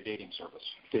 laughingly, a dating service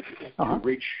to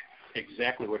reach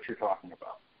exactly what you're talking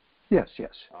about. Yes.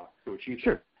 To achieve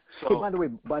sure. That. So, hey,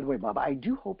 by the way, Bob, I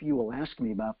do hope you will ask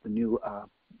me about the new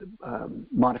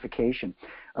modification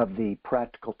of the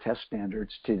practical test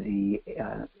standards to the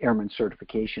airman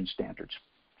certification standards.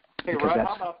 Hey, Rod,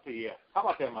 how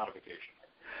about that modification?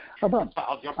 Bob,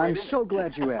 I'll jump right I'm so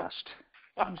glad you asked.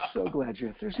 I'm so glad you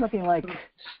asked. There's nothing like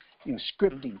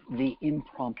scripting the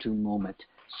impromptu moment.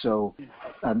 So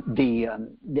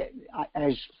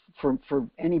as for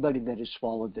anybody that has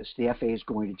followed this, the FAA is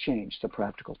going to change the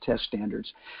practical test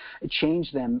standards.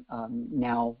 Change them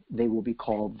now. They will be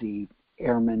called the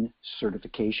Airman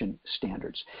Certification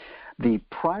Standards. The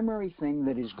primary thing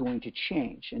that is going to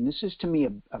change, and this is to me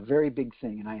a very big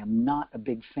thing, and I am not a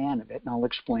big fan of it, and I'll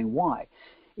explain why,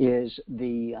 is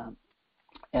the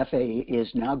FAA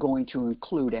is now going to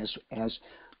include as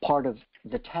part of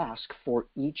the task for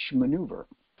each maneuver,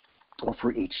 or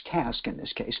for each task in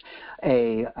this case,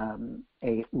 a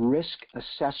risk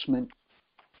assessment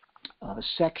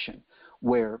section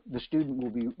where the student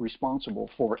will be responsible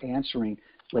for answering,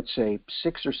 let's say,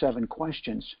 6 or 7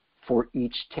 questions for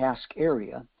each task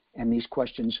area, and these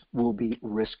questions will be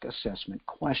risk assessment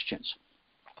questions.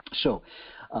 So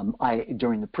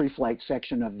during the pre-flight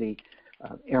section of the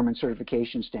Airman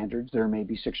Certification Standards, there may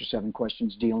be 6 or 7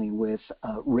 questions dealing with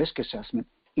risk assessment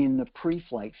in the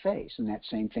pre-flight phase, and that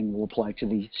same thing will apply to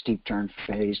the steep turn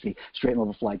phase, the straight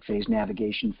level flight phase,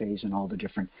 navigation phase, and all the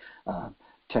different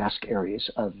task areas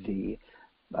of the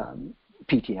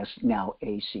PTS, now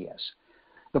ACS.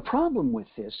 The problem with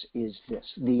this is this: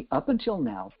 up until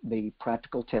now, the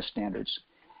practical test standards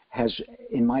has,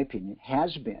 in my opinion,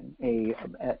 has been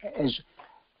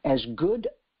as good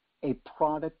a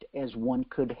product as one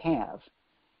could have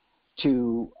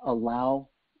to allow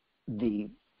the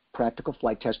practical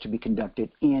flight test to be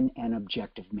conducted in an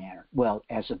objective manner. Well,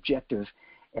 as objective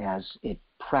as it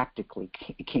practically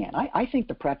can. I think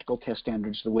the practical test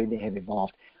standards, the way they have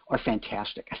evolved, are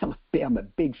fantastic. I'm a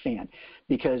big fan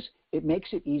because it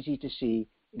makes it easy to see,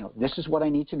 this is what I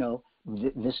need to know.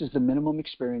 This is the minimum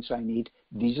experience I need.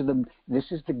 This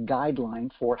is the guideline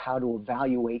for how to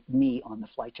evaluate me on the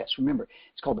flight test. Remember,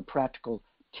 it's called the practical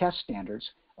test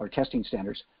standards or testing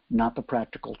standards, not the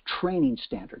practical training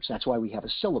standards. That's why we have a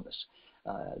syllabus.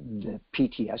 The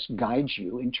PTS guides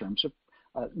you in terms of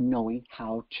knowing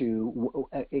how to,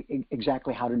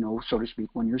 exactly how to know, so to speak,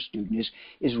 when your student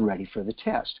is ready for the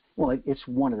test. Well, it's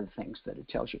one of the things that it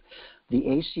tells you. The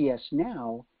ACS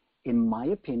now, in my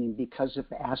opinion, because of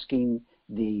asking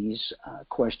these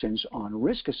questions on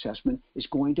risk assessment, is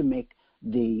going to make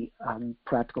the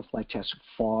practical flight test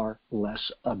far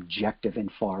less objective and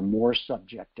far more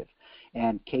subjective.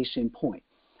 And case in point,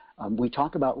 we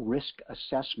talk about risk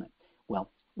assessment. Well,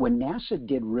 when NASA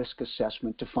did risk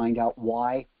assessment to find out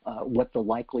what the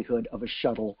likelihood of a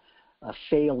shuttle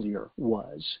failure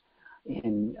was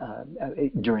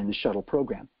during the shuttle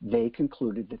program, they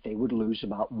concluded that they would lose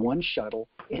about 1 shuttle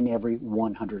in every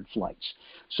 100 flights.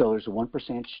 So there's a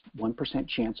 1%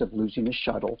 chance of losing a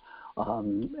shuttle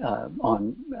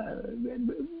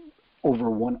over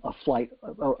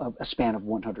a span of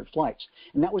 100 flights.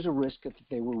 And that was a risk that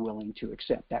they were willing to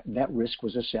accept. That risk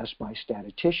was assessed by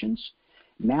statisticians,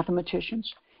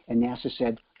 mathematicians, and NASA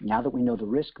said, now that we know the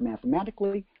risk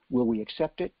mathematically, will we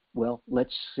accept it? well,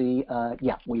 let's see,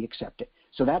 yeah, we accept it.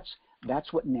 So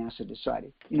that's what NASA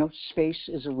decided. Space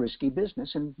is a risky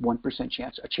business, and 1%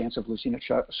 chance, a chance of losing a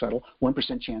shuttle,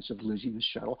 1% chance of losing a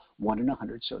shuttle, 1 in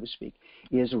 100, so to speak,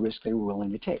 is a risk they were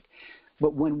willing to take.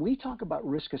 But when we talk about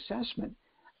risk assessment,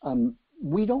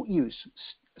 we don't use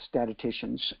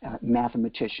statisticians,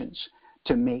 mathematicians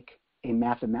to make a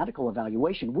mathematical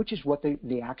evaluation, which is what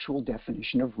the actual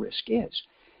definition of risk is.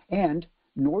 And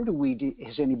nor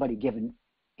has anybody given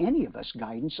any of us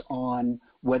guidance on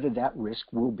whether that risk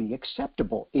will be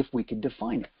acceptable if we could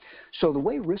define it. So the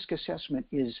way risk assessment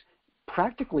is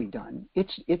practically done,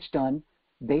 it's done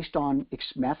based on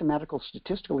mathematical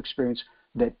statistical experience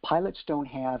that pilots don't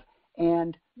have,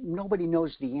 and nobody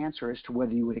knows the answer as to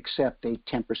whether you would accept a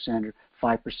 10% or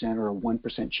 5% or a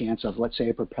 1% chance of, let's say,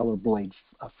 a propeller blade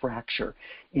fracture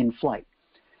in flight.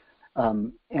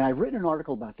 And I've written an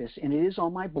article about this, and it is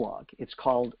on my blog. It's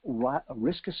called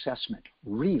Risk Assessment,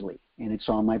 Really, and it's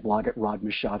on my blog at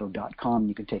rodmachado.com.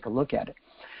 You can take a look at it.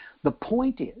 The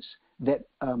point is that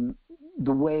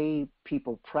the way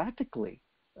people practically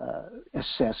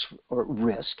assess or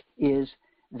risk is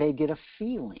they get a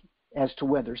feeling as to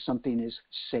whether something is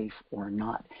safe or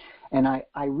not. And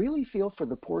I really feel for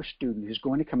the poor student who's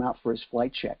going to come out for his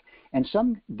flight check, and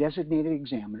some designated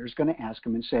examiner is going to ask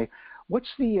him and say, what's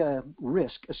the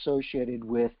risk associated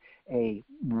with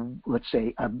let's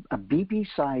say, a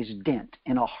BB-sized dent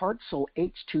in a Hartzell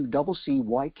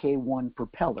H2CC-YK1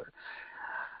 propeller,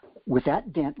 with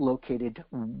that dent located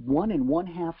 1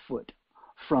 1/2 foot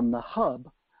from the hub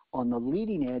on the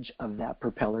leading edge of that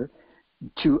propeller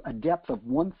to a depth of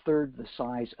 1/3 the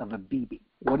size of a BB.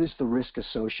 What is the risk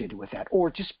associated with that?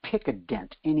 Or just pick a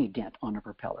dent, any dent on a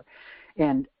propeller.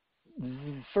 And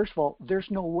first of all, there's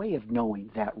no way of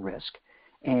knowing that risk,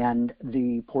 and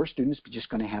the poor student is just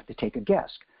going to have to take a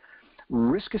guess.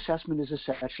 Risk assessment is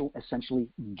essentially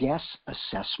guess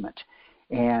assessment.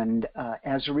 And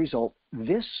as a result,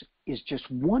 this is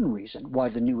just one reason why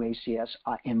the new ACS,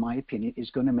 in my opinion, is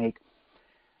going to make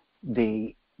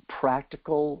the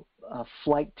practical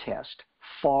flight test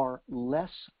far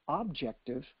less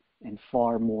objective and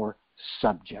far more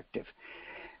subjective.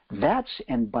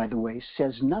 And by the way,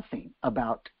 says nothing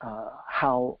about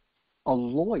how a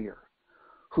lawyer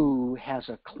who has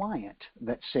a client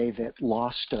that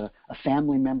lost a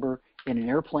family member in an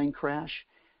airplane crash,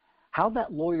 how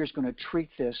that lawyer is going to treat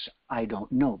this, I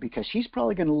don't know, because he's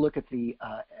probably going to look at the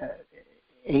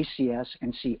ACS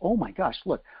and see, oh my gosh,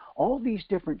 look, all these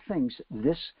different things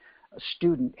this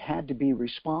student had to be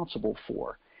responsible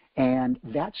for. And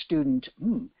that student,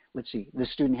 let's see, the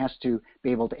student has to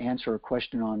be able to answer a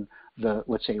question on the,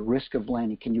 let's say, risk of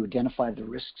landing. Can you identify the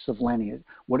risks of landing?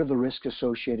 What are the risks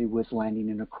associated with landing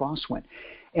in a crosswind?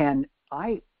 And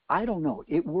I don't know.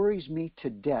 It worries me to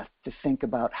death to think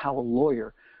about how a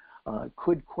lawyer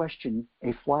could question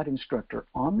a flight instructor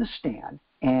on the stand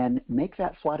and make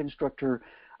that flight instructor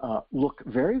look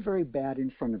very, very bad in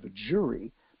front of a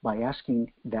jury by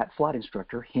asking that flight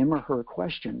instructor, him or her,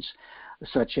 questions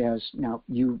such as, now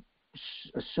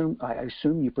I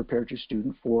assume you prepared your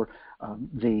student for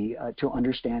to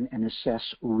understand and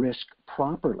assess risk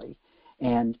properly,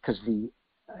 and because the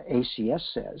ACS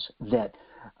says that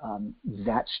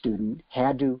that student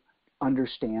had to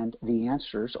understand the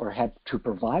answers or had to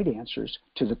provide answers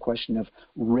to the question of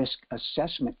risk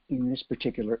assessment in this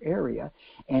particular area.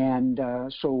 And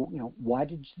so, why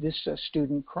did this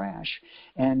student crash?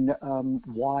 And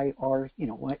why are,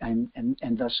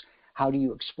 and thus, how do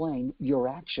you explain your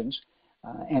actions?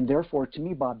 And therefore, to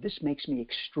me, Bob, this makes me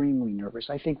extremely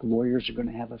nervous. I think lawyers are going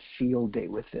to have a field day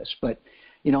with this. But,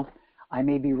 I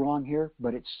may be wrong here,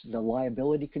 but the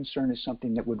liability concern is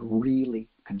something that would really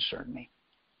concern me.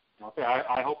 Okay,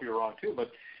 I hope you're wrong too,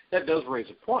 but that does raise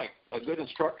a point. A good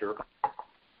instructor,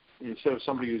 instead of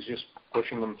somebody who's just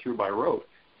pushing them through by rote,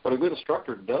 but a good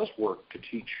instructor does work to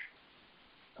teach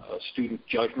student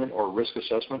judgment or risk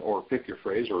assessment, or pick your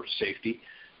phrase, or safety.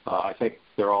 I think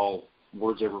they're all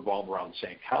words that revolve around the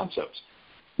same concepts.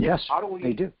 Yes,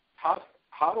 they do.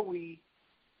 How do we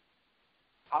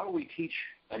teach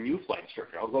a new flight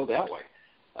instructor? I'll go that way.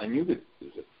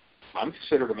 I'm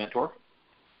considered a mentor.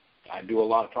 I do a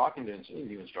lot of talking to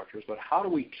new instructors, but how do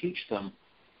we teach them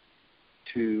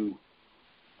to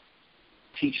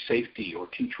teach safety or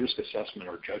teach risk assessment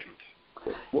or judgment?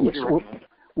 What would you recommend?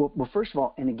 Well, first of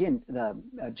all, and again,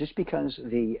 just because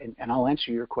and I'll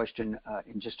answer your question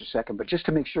in just a second, but just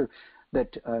to make sure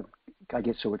that I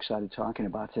get so excited talking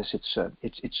about this,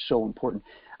 it's so important.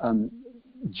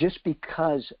 Just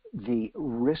because the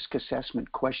risk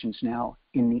assessment questions now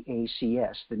in the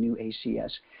ACS, the new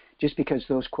ACS, just because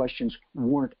those questions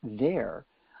weren't there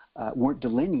weren't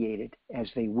delineated as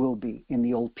they will be in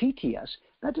the old PTS.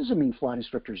 That doesn't mean flight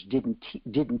instructors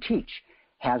didn't teach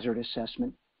hazard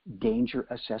assessment, danger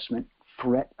assessment,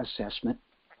 threat assessment,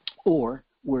 or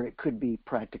where it could be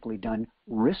practically done,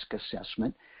 risk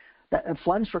assessment.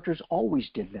 Flight instructors always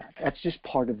did that. That's just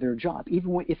part of their job.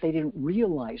 Even if they didn't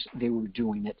realize they were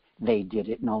doing it, they did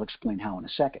it, and I'll explain how in a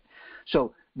second.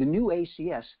 So the new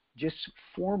ACS just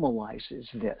formalizes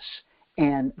this,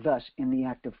 and thus, in the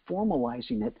act of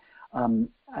formalizing it,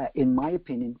 in my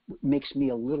opinion, makes me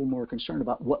a little more concerned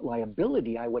about what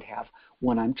liability I would have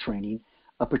when I'm training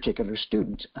a particular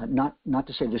student. Not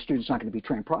to say the student's not going to be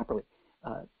trained properly,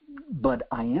 but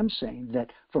I am saying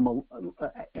that from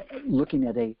looking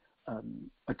at a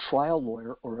trial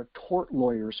lawyer or a tort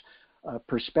lawyer's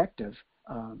perspective,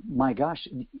 my gosh,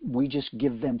 we just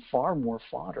give them far more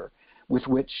fodder with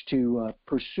which to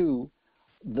pursue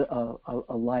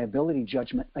a liability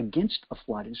judgment against a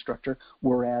flight instructor,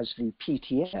 whereas the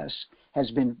PTS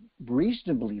has been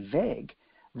reasonably vague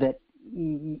that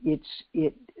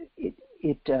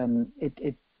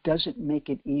it doesn't make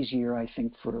it easier, I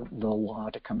think, for the law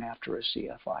to come after a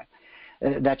CFI.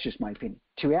 That's just my opinion.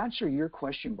 To answer your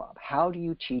question, Bob, how do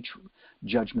you teach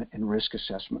judgment and risk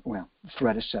assessment? Well,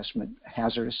 threat assessment,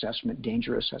 hazard assessment,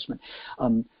 danger assessment.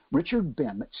 Richard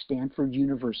Bem at Stanford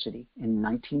University in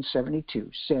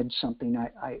 1972 said something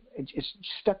it's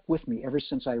stuck with me ever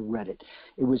since I read it.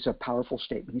 It was a powerful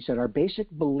statement. He said, our basic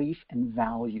belief and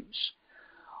values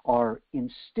are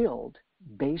instilled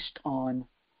based on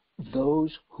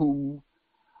those whom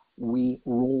we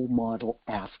role model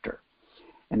after.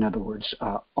 In other words,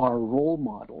 our role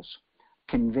models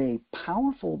convey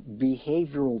powerful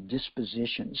behavioral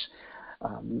dispositions,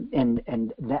 and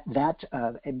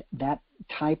that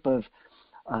type of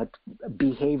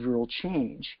behavioral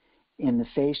change in the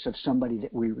face of somebody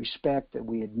that we respect, that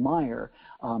we admire,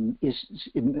 is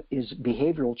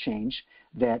behavioral change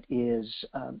that is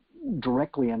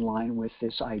directly in line with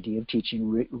this idea of teaching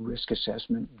risk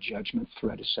assessment, judgment,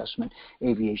 threat assessment,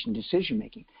 aviation decision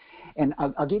making. And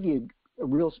I'll give you a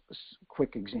real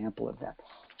quick example of that.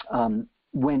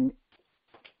 When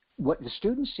what the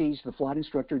student sees the flight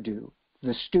instructor do,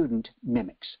 the student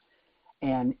mimics.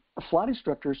 And flight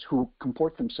instructors who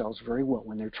comport themselves very well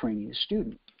when they're training a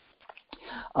student,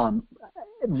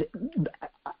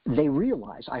 they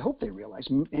realize, I hope they realize,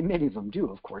 and many of them do,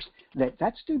 of course, that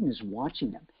that student is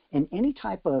watching them. And any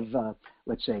type of,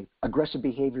 let's say, aggressive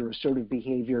behavior, assertive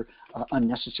behavior,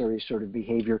 unnecessary assertive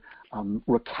behavior,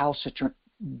 recalcitrant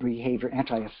behavior,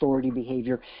 anti-authority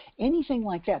behavior, anything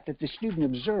like that that the student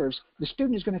observes, the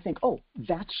student is going to think, oh,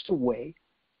 that's the way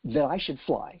that I should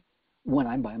fly when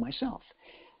I'm by myself.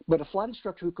 But a flight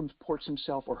instructor who comports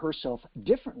himself or herself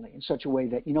differently in such a way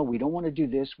that, you know, we don't want to do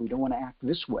this, we don't want to act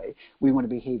this way, we want to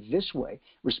behave this way,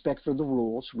 respect for the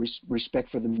rules,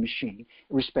 respect for the machine,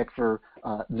 respect for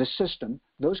the system,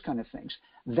 those kind of things.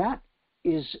 That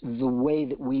is the way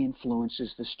that we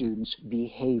influences the student's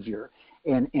behavior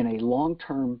and in a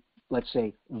long-term, let's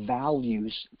say,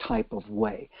 values type of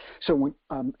way. So when,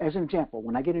 as an example,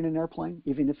 when I get in an airplane,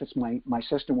 even if it's my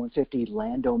Cessna 150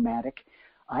 Lando-Matic,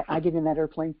 I get in that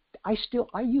airplane, I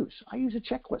use a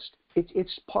checklist.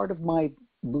 It's part of my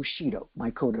Bushido, my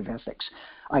code of ethics.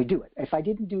 I do it. If I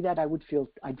didn't do that, I'd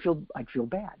feel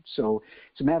bad. So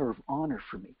it's a matter of honor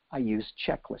for me. I use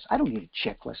checklists. I don't need a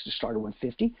checklist to start a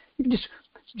 150. You can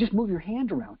just move your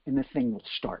hand around and the thing will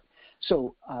start.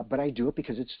 So, but I do it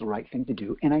because it's the right thing to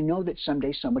do. And I know that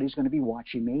someday somebody's going to be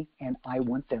watching me, and I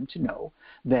want them to know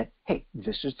that, hey,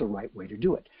 this is the right way to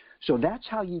do it. So that's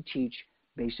how you teach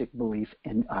basic belief,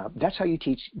 and that's how you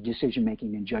teach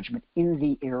decision-making and judgment in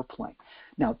the airplane.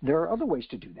 Now, there are other ways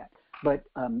to do that, but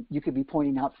you could be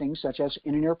pointing out things such as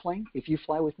in an airplane, if you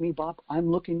fly with me, Bob, I'm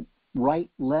looking right,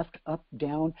 left, up,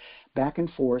 down, back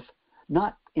and forth,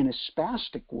 not in a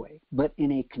spastic way, but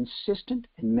in a consistent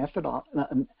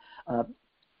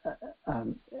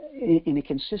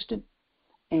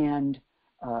and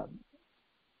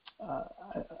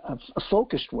a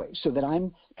focused way, so that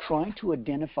I'm trying to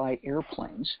identify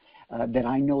airplanes that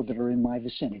I know that are in my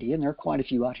vicinity, and there are quite a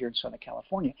few out here in Southern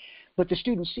California, but the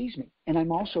student sees me, and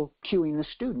I'm also cueing the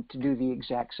student to do the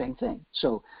exact same thing.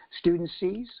 So student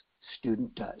sees,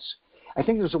 student does. I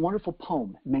think there was a wonderful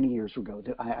poem many years ago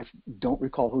that I don't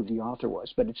recall who the author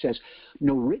was, but it says,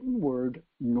 no written word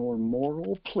nor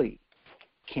moral plea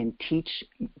can teach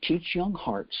young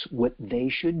hearts what they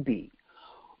should be,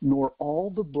 nor all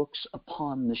the books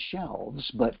upon the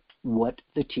shelves, but what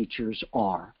the teachers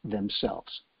are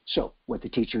themselves. So what the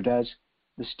teacher does,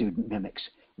 the student mimics.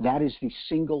 That is the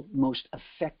single most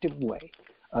effective way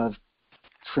of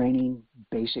training,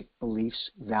 basic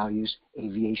beliefs, values,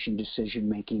 aviation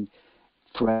decision-making,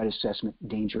 threat assessment,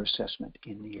 danger assessment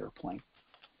in the airplane.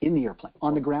 In the airplane.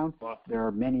 On the ground, there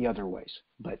are many other ways,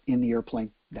 but in the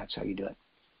airplane, that's how you do it.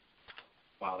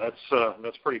 Wow,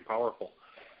 that's pretty powerful.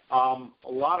 A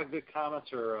lot of good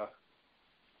comments are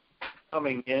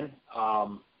coming in.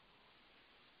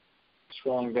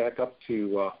 Scrolling back up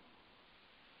to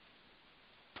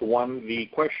one, the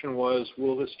question was,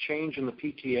 will this change in the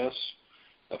PTS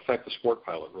affect the sport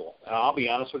pilot rule? And I'll be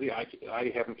honest with you,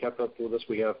 I haven't kept up with this.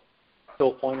 We have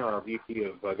Phil Pointer, our VP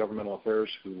of Governmental Affairs,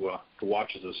 who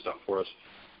watches this stuff for us.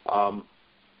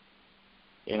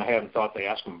 And I haven't thought to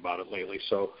ask him about it lately.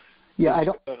 So, yeah, I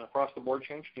don't. An across-the-board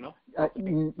change, you know?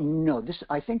 No,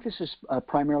 I think this is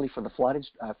primarily for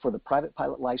the private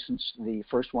pilot license. The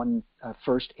first one,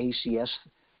 first ACS,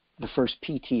 the first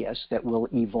PTS that will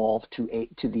evolve to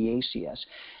the ACS,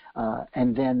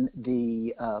 and then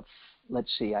the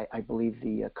let's see, I believe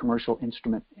the commercial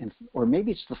instrument, or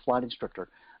maybe it's the flight instructor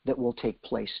that will take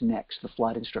place next, the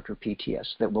flight instructor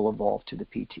PTS that will evolve to the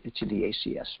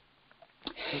ACS.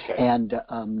 Okay. And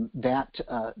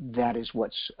that is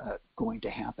what's going to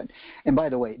happen. And by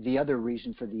the way, the other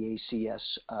reason for the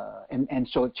ACS, and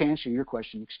so to answer your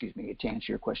question,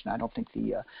 I don't think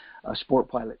the sport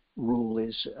pilot rule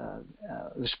is,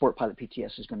 the sport pilot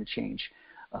PTS is going to change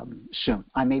soon.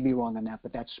 I may be wrong on that,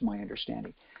 but that's my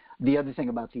understanding. The other thing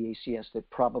about the ACS that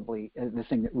probably, the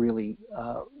thing that really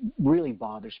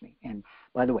bothers me, and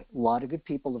by the way, a lot of good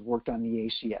people have worked on the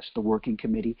ACS, the working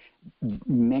committee.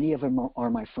 Many of them are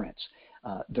my friends.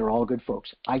 They're all good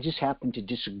folks. I just happen to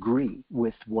disagree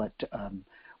with what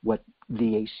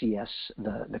the ACS,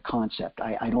 the concept.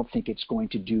 I don't think it's going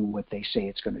to do what they say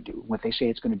it's going to do. What they say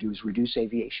it's going to do is reduce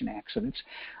aviation accidents.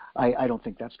 I don't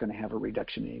think that's going to have a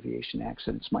reduction in aviation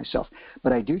accidents myself.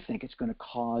 But I do think it's going to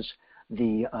cause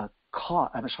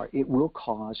it will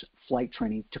cause flight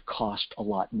training to cost a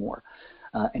lot more.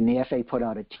 And the FAA put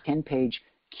out a 10-page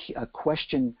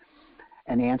question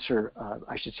and answer,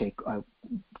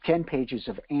 10 pages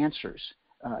of answers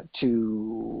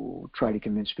to try to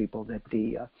convince people that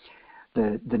the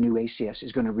new ACS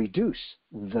is going to reduce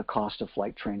the cost of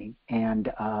flight training.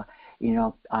 And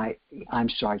I'm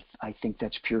sorry, I think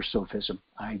that's pure sophism.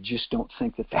 I just don't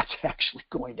think that that's actually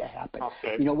going to happen.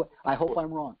 Okay. You know what? I hope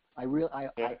I'm wrong. I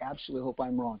absolutely hope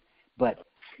I'm wrong. But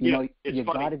you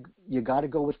got to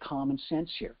go with common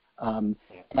sense here.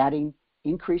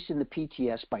 Increasing the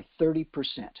PTS by 30%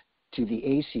 to the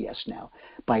ACS now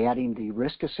by adding the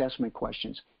risk assessment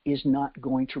questions is not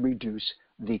going to reduce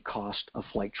the cost of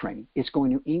flight training. It's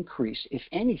going to increase, if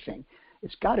anything,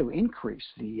 it's got to increase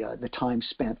the time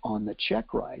spent on the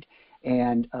check ride,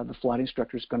 and the flight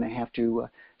instructor is going to have to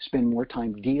spend more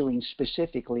time dealing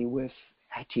specifically with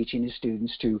teaching his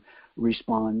students to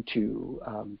respond to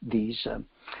these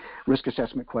risk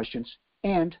assessment questions.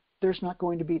 And there's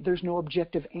no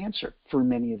objective answer for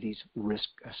many of these risk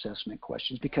assessment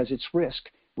questions because it's risk,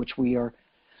 which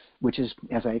is,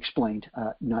 as I explained,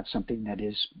 not something that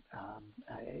is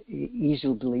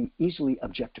easily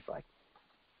objectified.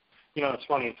 You know, it's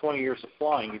funny. In 20 years of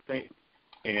flying, you think,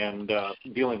 and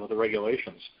dealing with the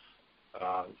regulations,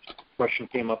 question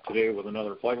came up today with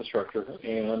another flight instructor,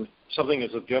 and something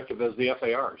as objective as the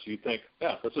FARs. You'd think,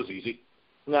 yeah, this is easy.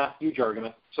 Nah, huge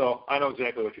argument. So I know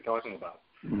exactly what you're talking about.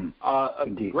 A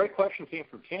great question came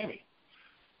from Tammy,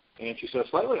 and she says,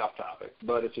 slightly off topic,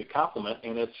 but it's a compliment,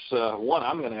 and it's one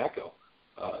I'm going to echo.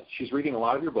 She's reading a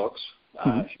lot of your books,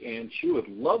 and she would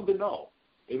love to know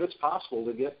if it's possible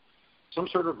to get some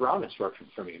sort of ground instruction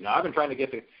from you. Now, I've been trying to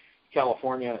get to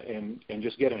California and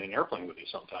just get in an airplane with you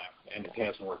sometime, and it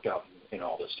hasn't worked out in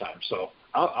all this time. So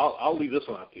I'll leave this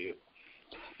one up to you.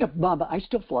 Yeah, Bob, I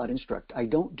still flight instruct. I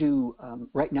don't do,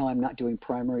 right now I'm not doing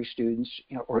primary students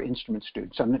or instrument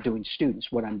students. I'm not doing students.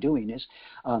 What I'm doing is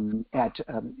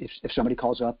if somebody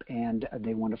calls up and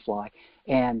they want to fly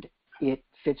and it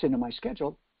fits into my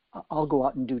schedule, I'll go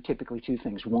out and do typically two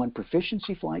things. One,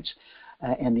 proficiency flights,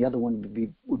 and the other one would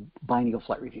be biennial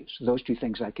flight reviews. Those two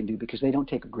things I can do because they don't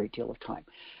take a great deal of time.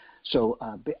 So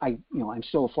I'm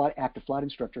still a active flight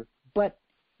instructor, but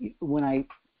when I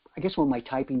guess when my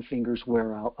typing fingers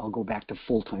wear out, I'll go back to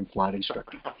full-time flight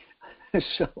instructor. You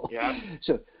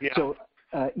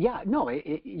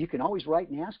can always write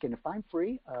and ask, and if I'm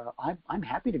free, I'm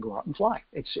happy to go out and fly.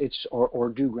 Or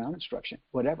do ground instruction,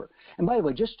 whatever. And by the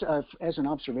way, just as an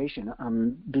observation,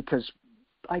 because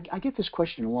I get this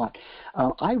question a lot.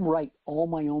 I write all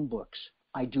my own books.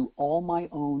 I do all my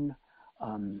own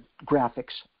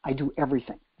graphics. I do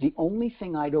everything. The only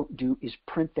thing I don't do is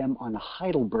print them on a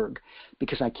Heidelberg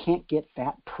because I can't get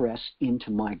that press into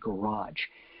my garage.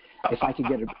 If I could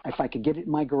get it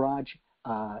in my garage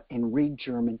and read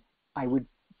German, I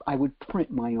would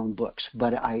print my own books,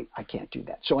 but I can't do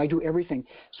that. So I do everything.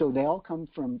 So they all come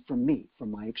from me, from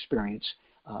my experience,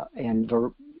 and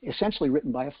they're essentially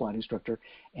written by a flight instructor,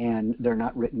 and they're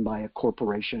not written by a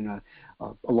corporation,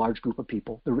 a large group of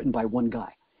people. They're written by one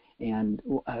guy, and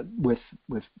with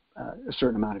a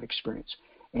certain amount of experience.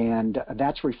 And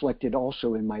that's reflected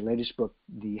also in my latest book,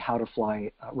 the How to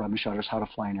Fly, Rod Machado's How to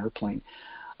Fly an Airplane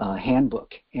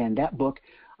handbook. And that book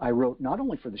I wrote not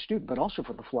only for the student, but also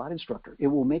for the flight instructor. It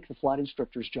will make the flight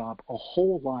instructor's job a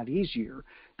whole lot easier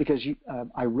because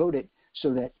I wrote it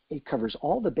so that it covers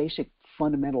all the basic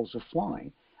fundamentals of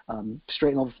flying,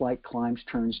 straight level flight, climbs,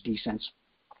 turns, descents,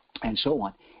 and so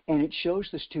on. And it shows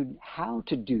the student how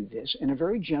to do this in a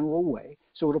very general way,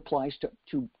 so it applies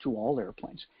to all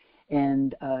airplanes.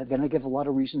 And then I give a lot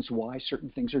of reasons why certain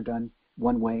things are done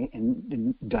one way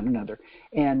and done another.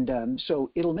 And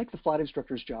so it'll make the flight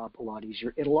instructor's job a lot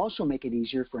easier. It'll also make it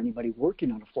easier for anybody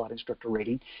working on a flight instructor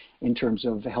rating in terms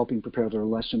of helping prepare their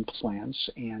lesson plans.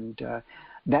 And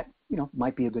that,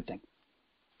 might be a good thing.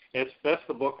 That's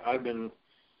the book I've been.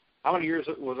 How many years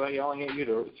was I yelling at you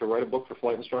to write a book for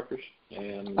flight instructors?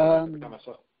 And every time I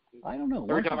saw, I don't know.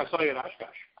 Every time I saw you at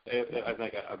Oshkosh, I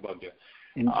think I bugged you.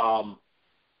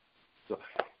 So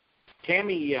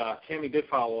Tammy did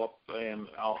follow up, and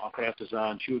I'll pass this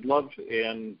on. She would love,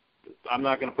 and I'm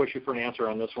not going to push you for an answer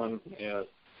on this one.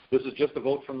 This is just a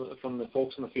vote from the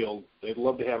folks in the field. They'd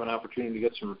love to have an opportunity to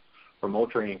get some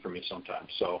remote training from you sometime.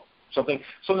 So something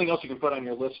else you can put on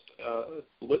your list,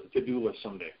 to-do list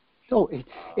someday. Oh,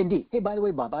 indeed. Hey, by the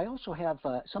way, Bob, I also have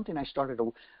something I started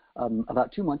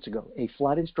about 2 months ago, a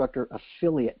flight instructor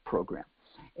affiliate program.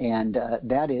 And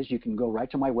that is, you can go right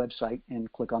to my website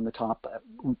and click on the top.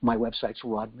 My website's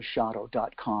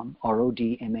rodmachado.com,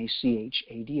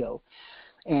 RODMACHADO.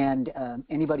 And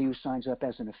anybody who signs up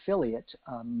as an affiliate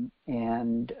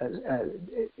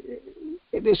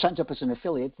signs up as an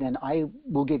affiliate, then I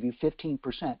will give you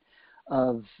 15%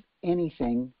 of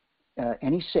anything,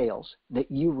 any sales that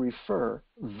you refer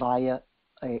via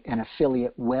an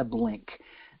affiliate web link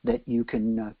that you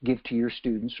can give to your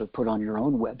students or put on your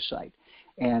own website.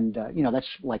 And, that's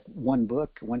like one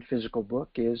physical book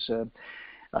is,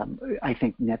 I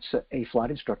think nets a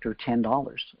flight instructor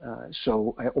 $10.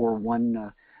 Or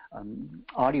one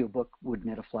audio book would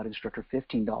net a flight instructor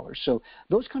 $15. So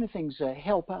those kind of things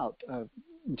help out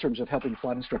in terms of helping the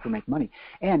flight instructor make money.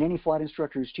 And any flight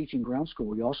instructor who's teaching ground school,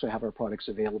 we also have our products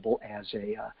available as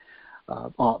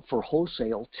for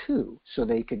wholesale too, so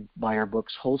they could buy our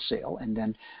books wholesale and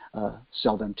then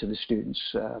sell them to the students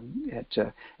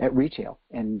at retail,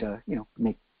 and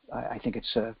make I think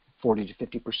it's 40 to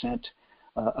 50%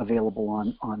 available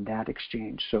on that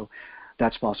exchange. So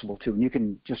that's possible too, and you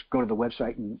can just go to the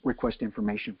website and request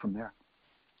information from there.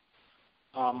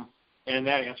 And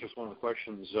that answers one of the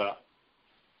questions that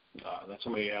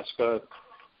somebody asked.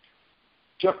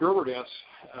 Jeff Gerbert asks.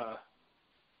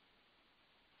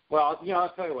 Well, I'll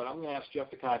tell you what. I'm going to ask Jeff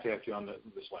to contact you on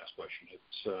this last question.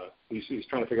 It's he's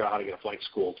trying to figure out how to get a flight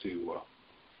school or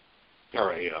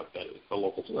a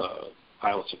local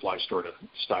pilot supply store to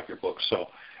stock your books. So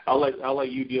I'll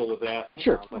let you deal with that.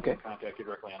 Sure. Okay. Contact you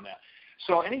directly on that.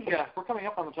 So we're coming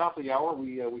up on the top of the hour.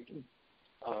 We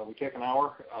take an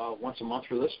hour once a month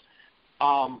for this.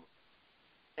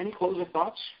 Any closing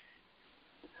thoughts?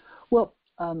 Well,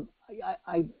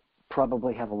 I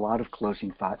probably have a lot of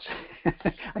closing thoughts.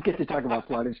 I get to talk about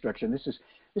flight instruction. This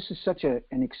is such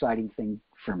an exciting thing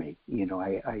for me.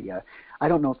 I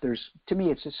don't know if to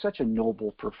me it's such a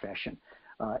noble profession.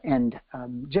 And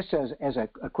just as a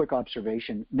quick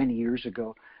observation, many years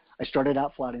ago, I started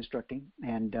out flight instructing,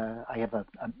 and I have an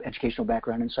educational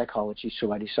background in psychology,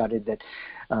 so I decided that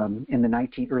in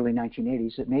the early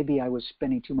 1980s that maybe I was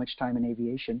spending too much time in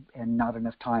aviation and not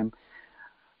enough time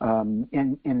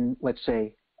in let's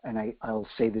say, and I'll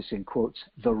say this in quotes,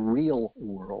 the real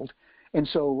world. And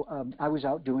so I was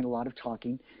out doing a lot of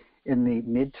talking in the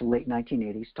mid to late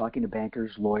 1980s, talking to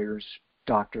bankers, lawyers,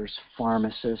 doctors,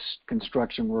 pharmacists,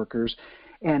 construction workers,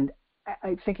 and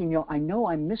I'm thinking, I know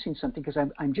I'm missing something because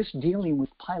I'm just dealing with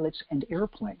pilots and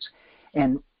airplanes.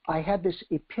 And I had this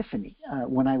epiphany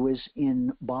when I was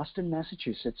in Boston,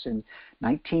 Massachusetts in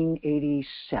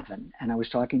 1987, and I was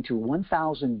talking to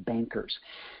 1,000 bankers.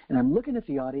 And I'm looking at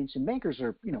the audience, and bankers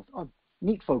are,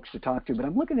 neat folks to talk to, but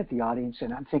I'm looking at the audience,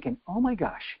 and I'm thinking, oh my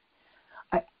gosh,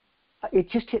 it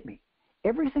just hit me.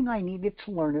 Everything I needed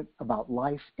to learn about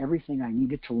life, everything I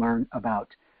needed to learn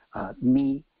about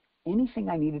me, anything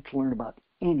I needed to learn about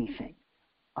anything,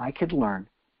 I could learn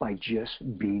by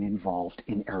just being involved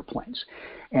in airplanes.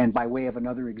 And by way of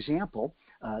another example,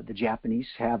 the Japanese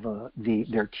have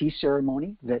their tea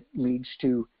ceremony that leads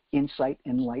to insight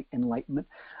and enlightenment,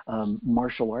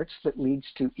 martial arts that leads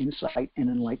to insight and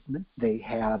enlightenment. They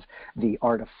have the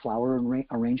art of flower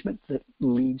arrangement that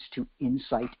leads to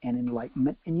insight and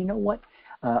enlightenment. And you know what?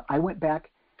 I went back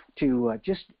to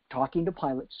just talking to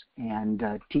pilots and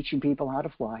teaching people how to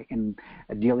fly and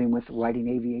dealing with writing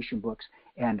aviation books.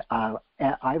 And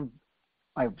I'm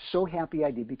so happy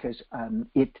I did, because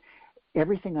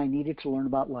everything I needed to learn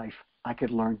about life, I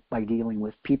could learn by dealing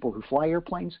with people who fly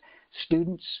airplanes,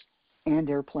 students and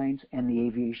airplanes, and the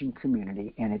aviation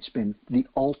community, and it's been the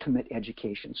ultimate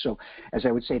education. So as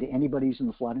I would say to anybody who's in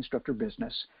the flight instructor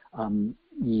business,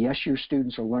 yes, your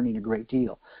students are learning a great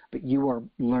deal, but you are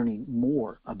learning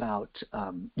more about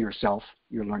yourself,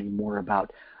 you're learning more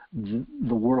about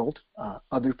the world,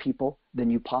 other people, than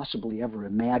you possibly ever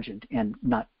imagined. And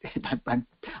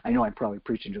I know I'm probably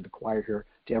preaching to the choir here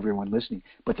to everyone listening,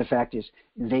 but the fact is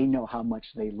they know how much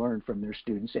they learn from their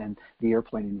students and the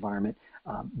airplane environment.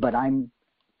 But I'm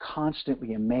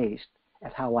constantly amazed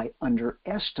at how I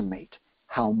underestimate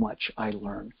how much I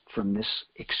learn from this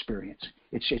experience.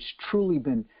 It's truly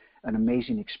been an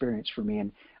amazing experience for me,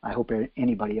 and I hope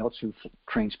anybody else who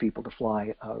trains people to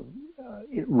fly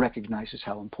it recognizes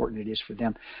how important it is for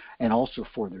them and also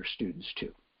for their students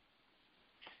too.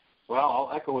 Well,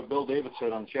 I'll echo what Bill David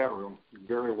said on the chat room.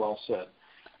 Very well said.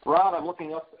 Rod, I'm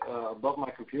looking up above my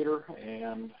computer,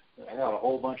 and I got a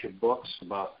whole bunch of books,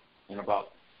 about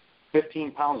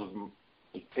 15 pounds of them,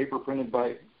 paper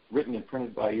written and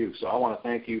printed by you. So I want to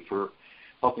thank you for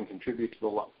helping contribute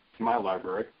to my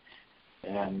library.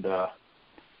 And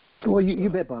well, you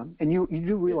bet, Bob. And you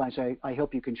do realize I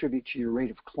help you contribute to your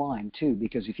rate of climb too,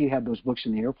 because if you have those books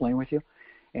in the airplane with you,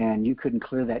 and you couldn't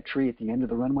clear that tree at the end of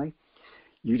the runway,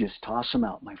 you just toss them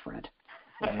out, my friend.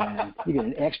 And you get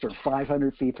an extra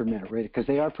 500 feet per minute, right? Because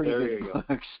they are pretty good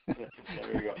books. There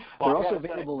you go. Well, they're also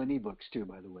available in ebooks too,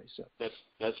 by the way. So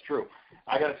that's true.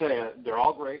 I got to tell you, they're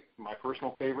all great. My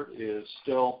personal favorite is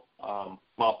still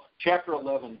Chapter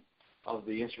 11 of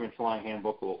the Instrument Flying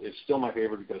Handbook is still my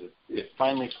favorite, because it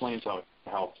finally explains how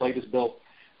a plate is built.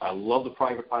 I love the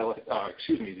private pilot.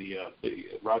 The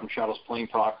Rod Machado's plane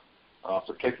talk,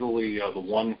 particularly the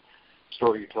one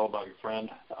story you tell about your friend.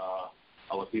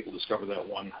 I'll let people discover that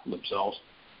one themselves.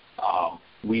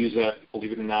 We use that,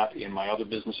 believe it or not, in my other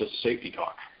business as a safety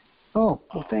talk. Oh,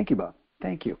 well, thank you, Bob.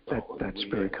 Thank you. That's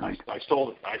very kind. I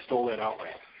stole that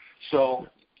outright. So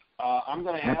I'm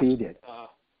going to ask. Happy you did.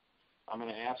 I'm going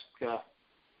to ask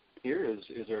here,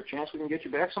 is there a chance we can get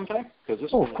you back sometime?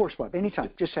 Of course, Bob. Anytime.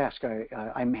 Just ask.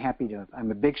 I'm happy to.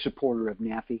 I'm a big supporter of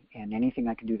NAFI, and anything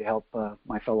I can do to help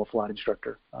my fellow flight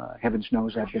instructor. Heavens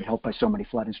knows I've been helped by so many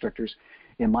flight instructors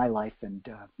in my life, and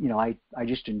I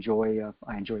just enjoy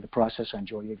the process. I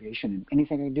enjoy aviation, and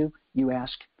anything I can do, you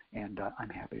ask, and I'm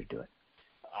happy to do it.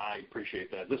 I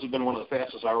appreciate that. This has been one of the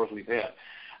fastest hours we've had.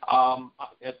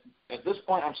 At this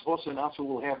point, I'm supposed to announce what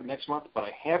we'll have next month, but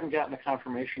I haven't gotten a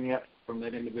confirmation yet from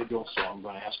that individual, so I'm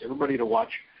going to ask everybody to watch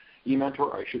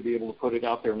eMentor. I should be able to put it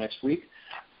out there next week.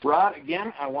 Rod,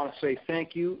 again, I want to say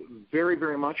thank you very,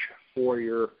 very much for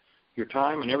your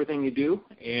time and everything you do,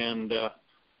 and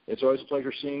it's always a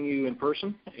pleasure seeing you in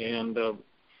person, and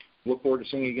look forward to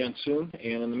seeing you again soon.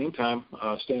 And in the meantime,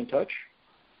 stay in touch.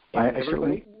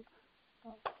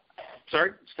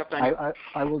 Sorry, step down.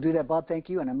 I will do that, Bob. Thank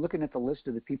you. And I'm looking at the list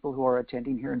of the people who are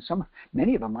attending here, and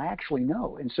many of them I actually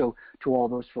know. And so, to all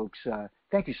those folks,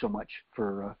 thank you so much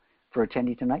for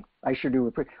attending tonight. I sure do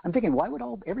appreciate. I'm thinking, why would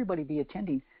everybody be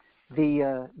attending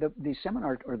the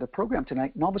seminar or the program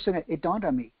tonight? And all of a sudden, it dawned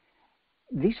on me: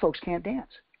 these folks can't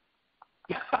dance.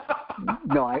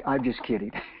 No, I'm just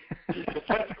kidding.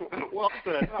 Well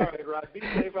said. All right, Rod. Be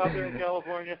safe out there in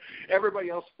California. Everybody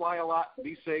else, fly a lot.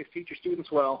 Be safe. Teach your students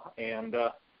well. And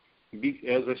as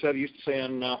I said, I used to say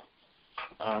on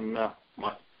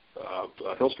my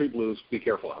Hill Street Blues, be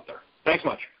careful out there. Thanks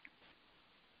much.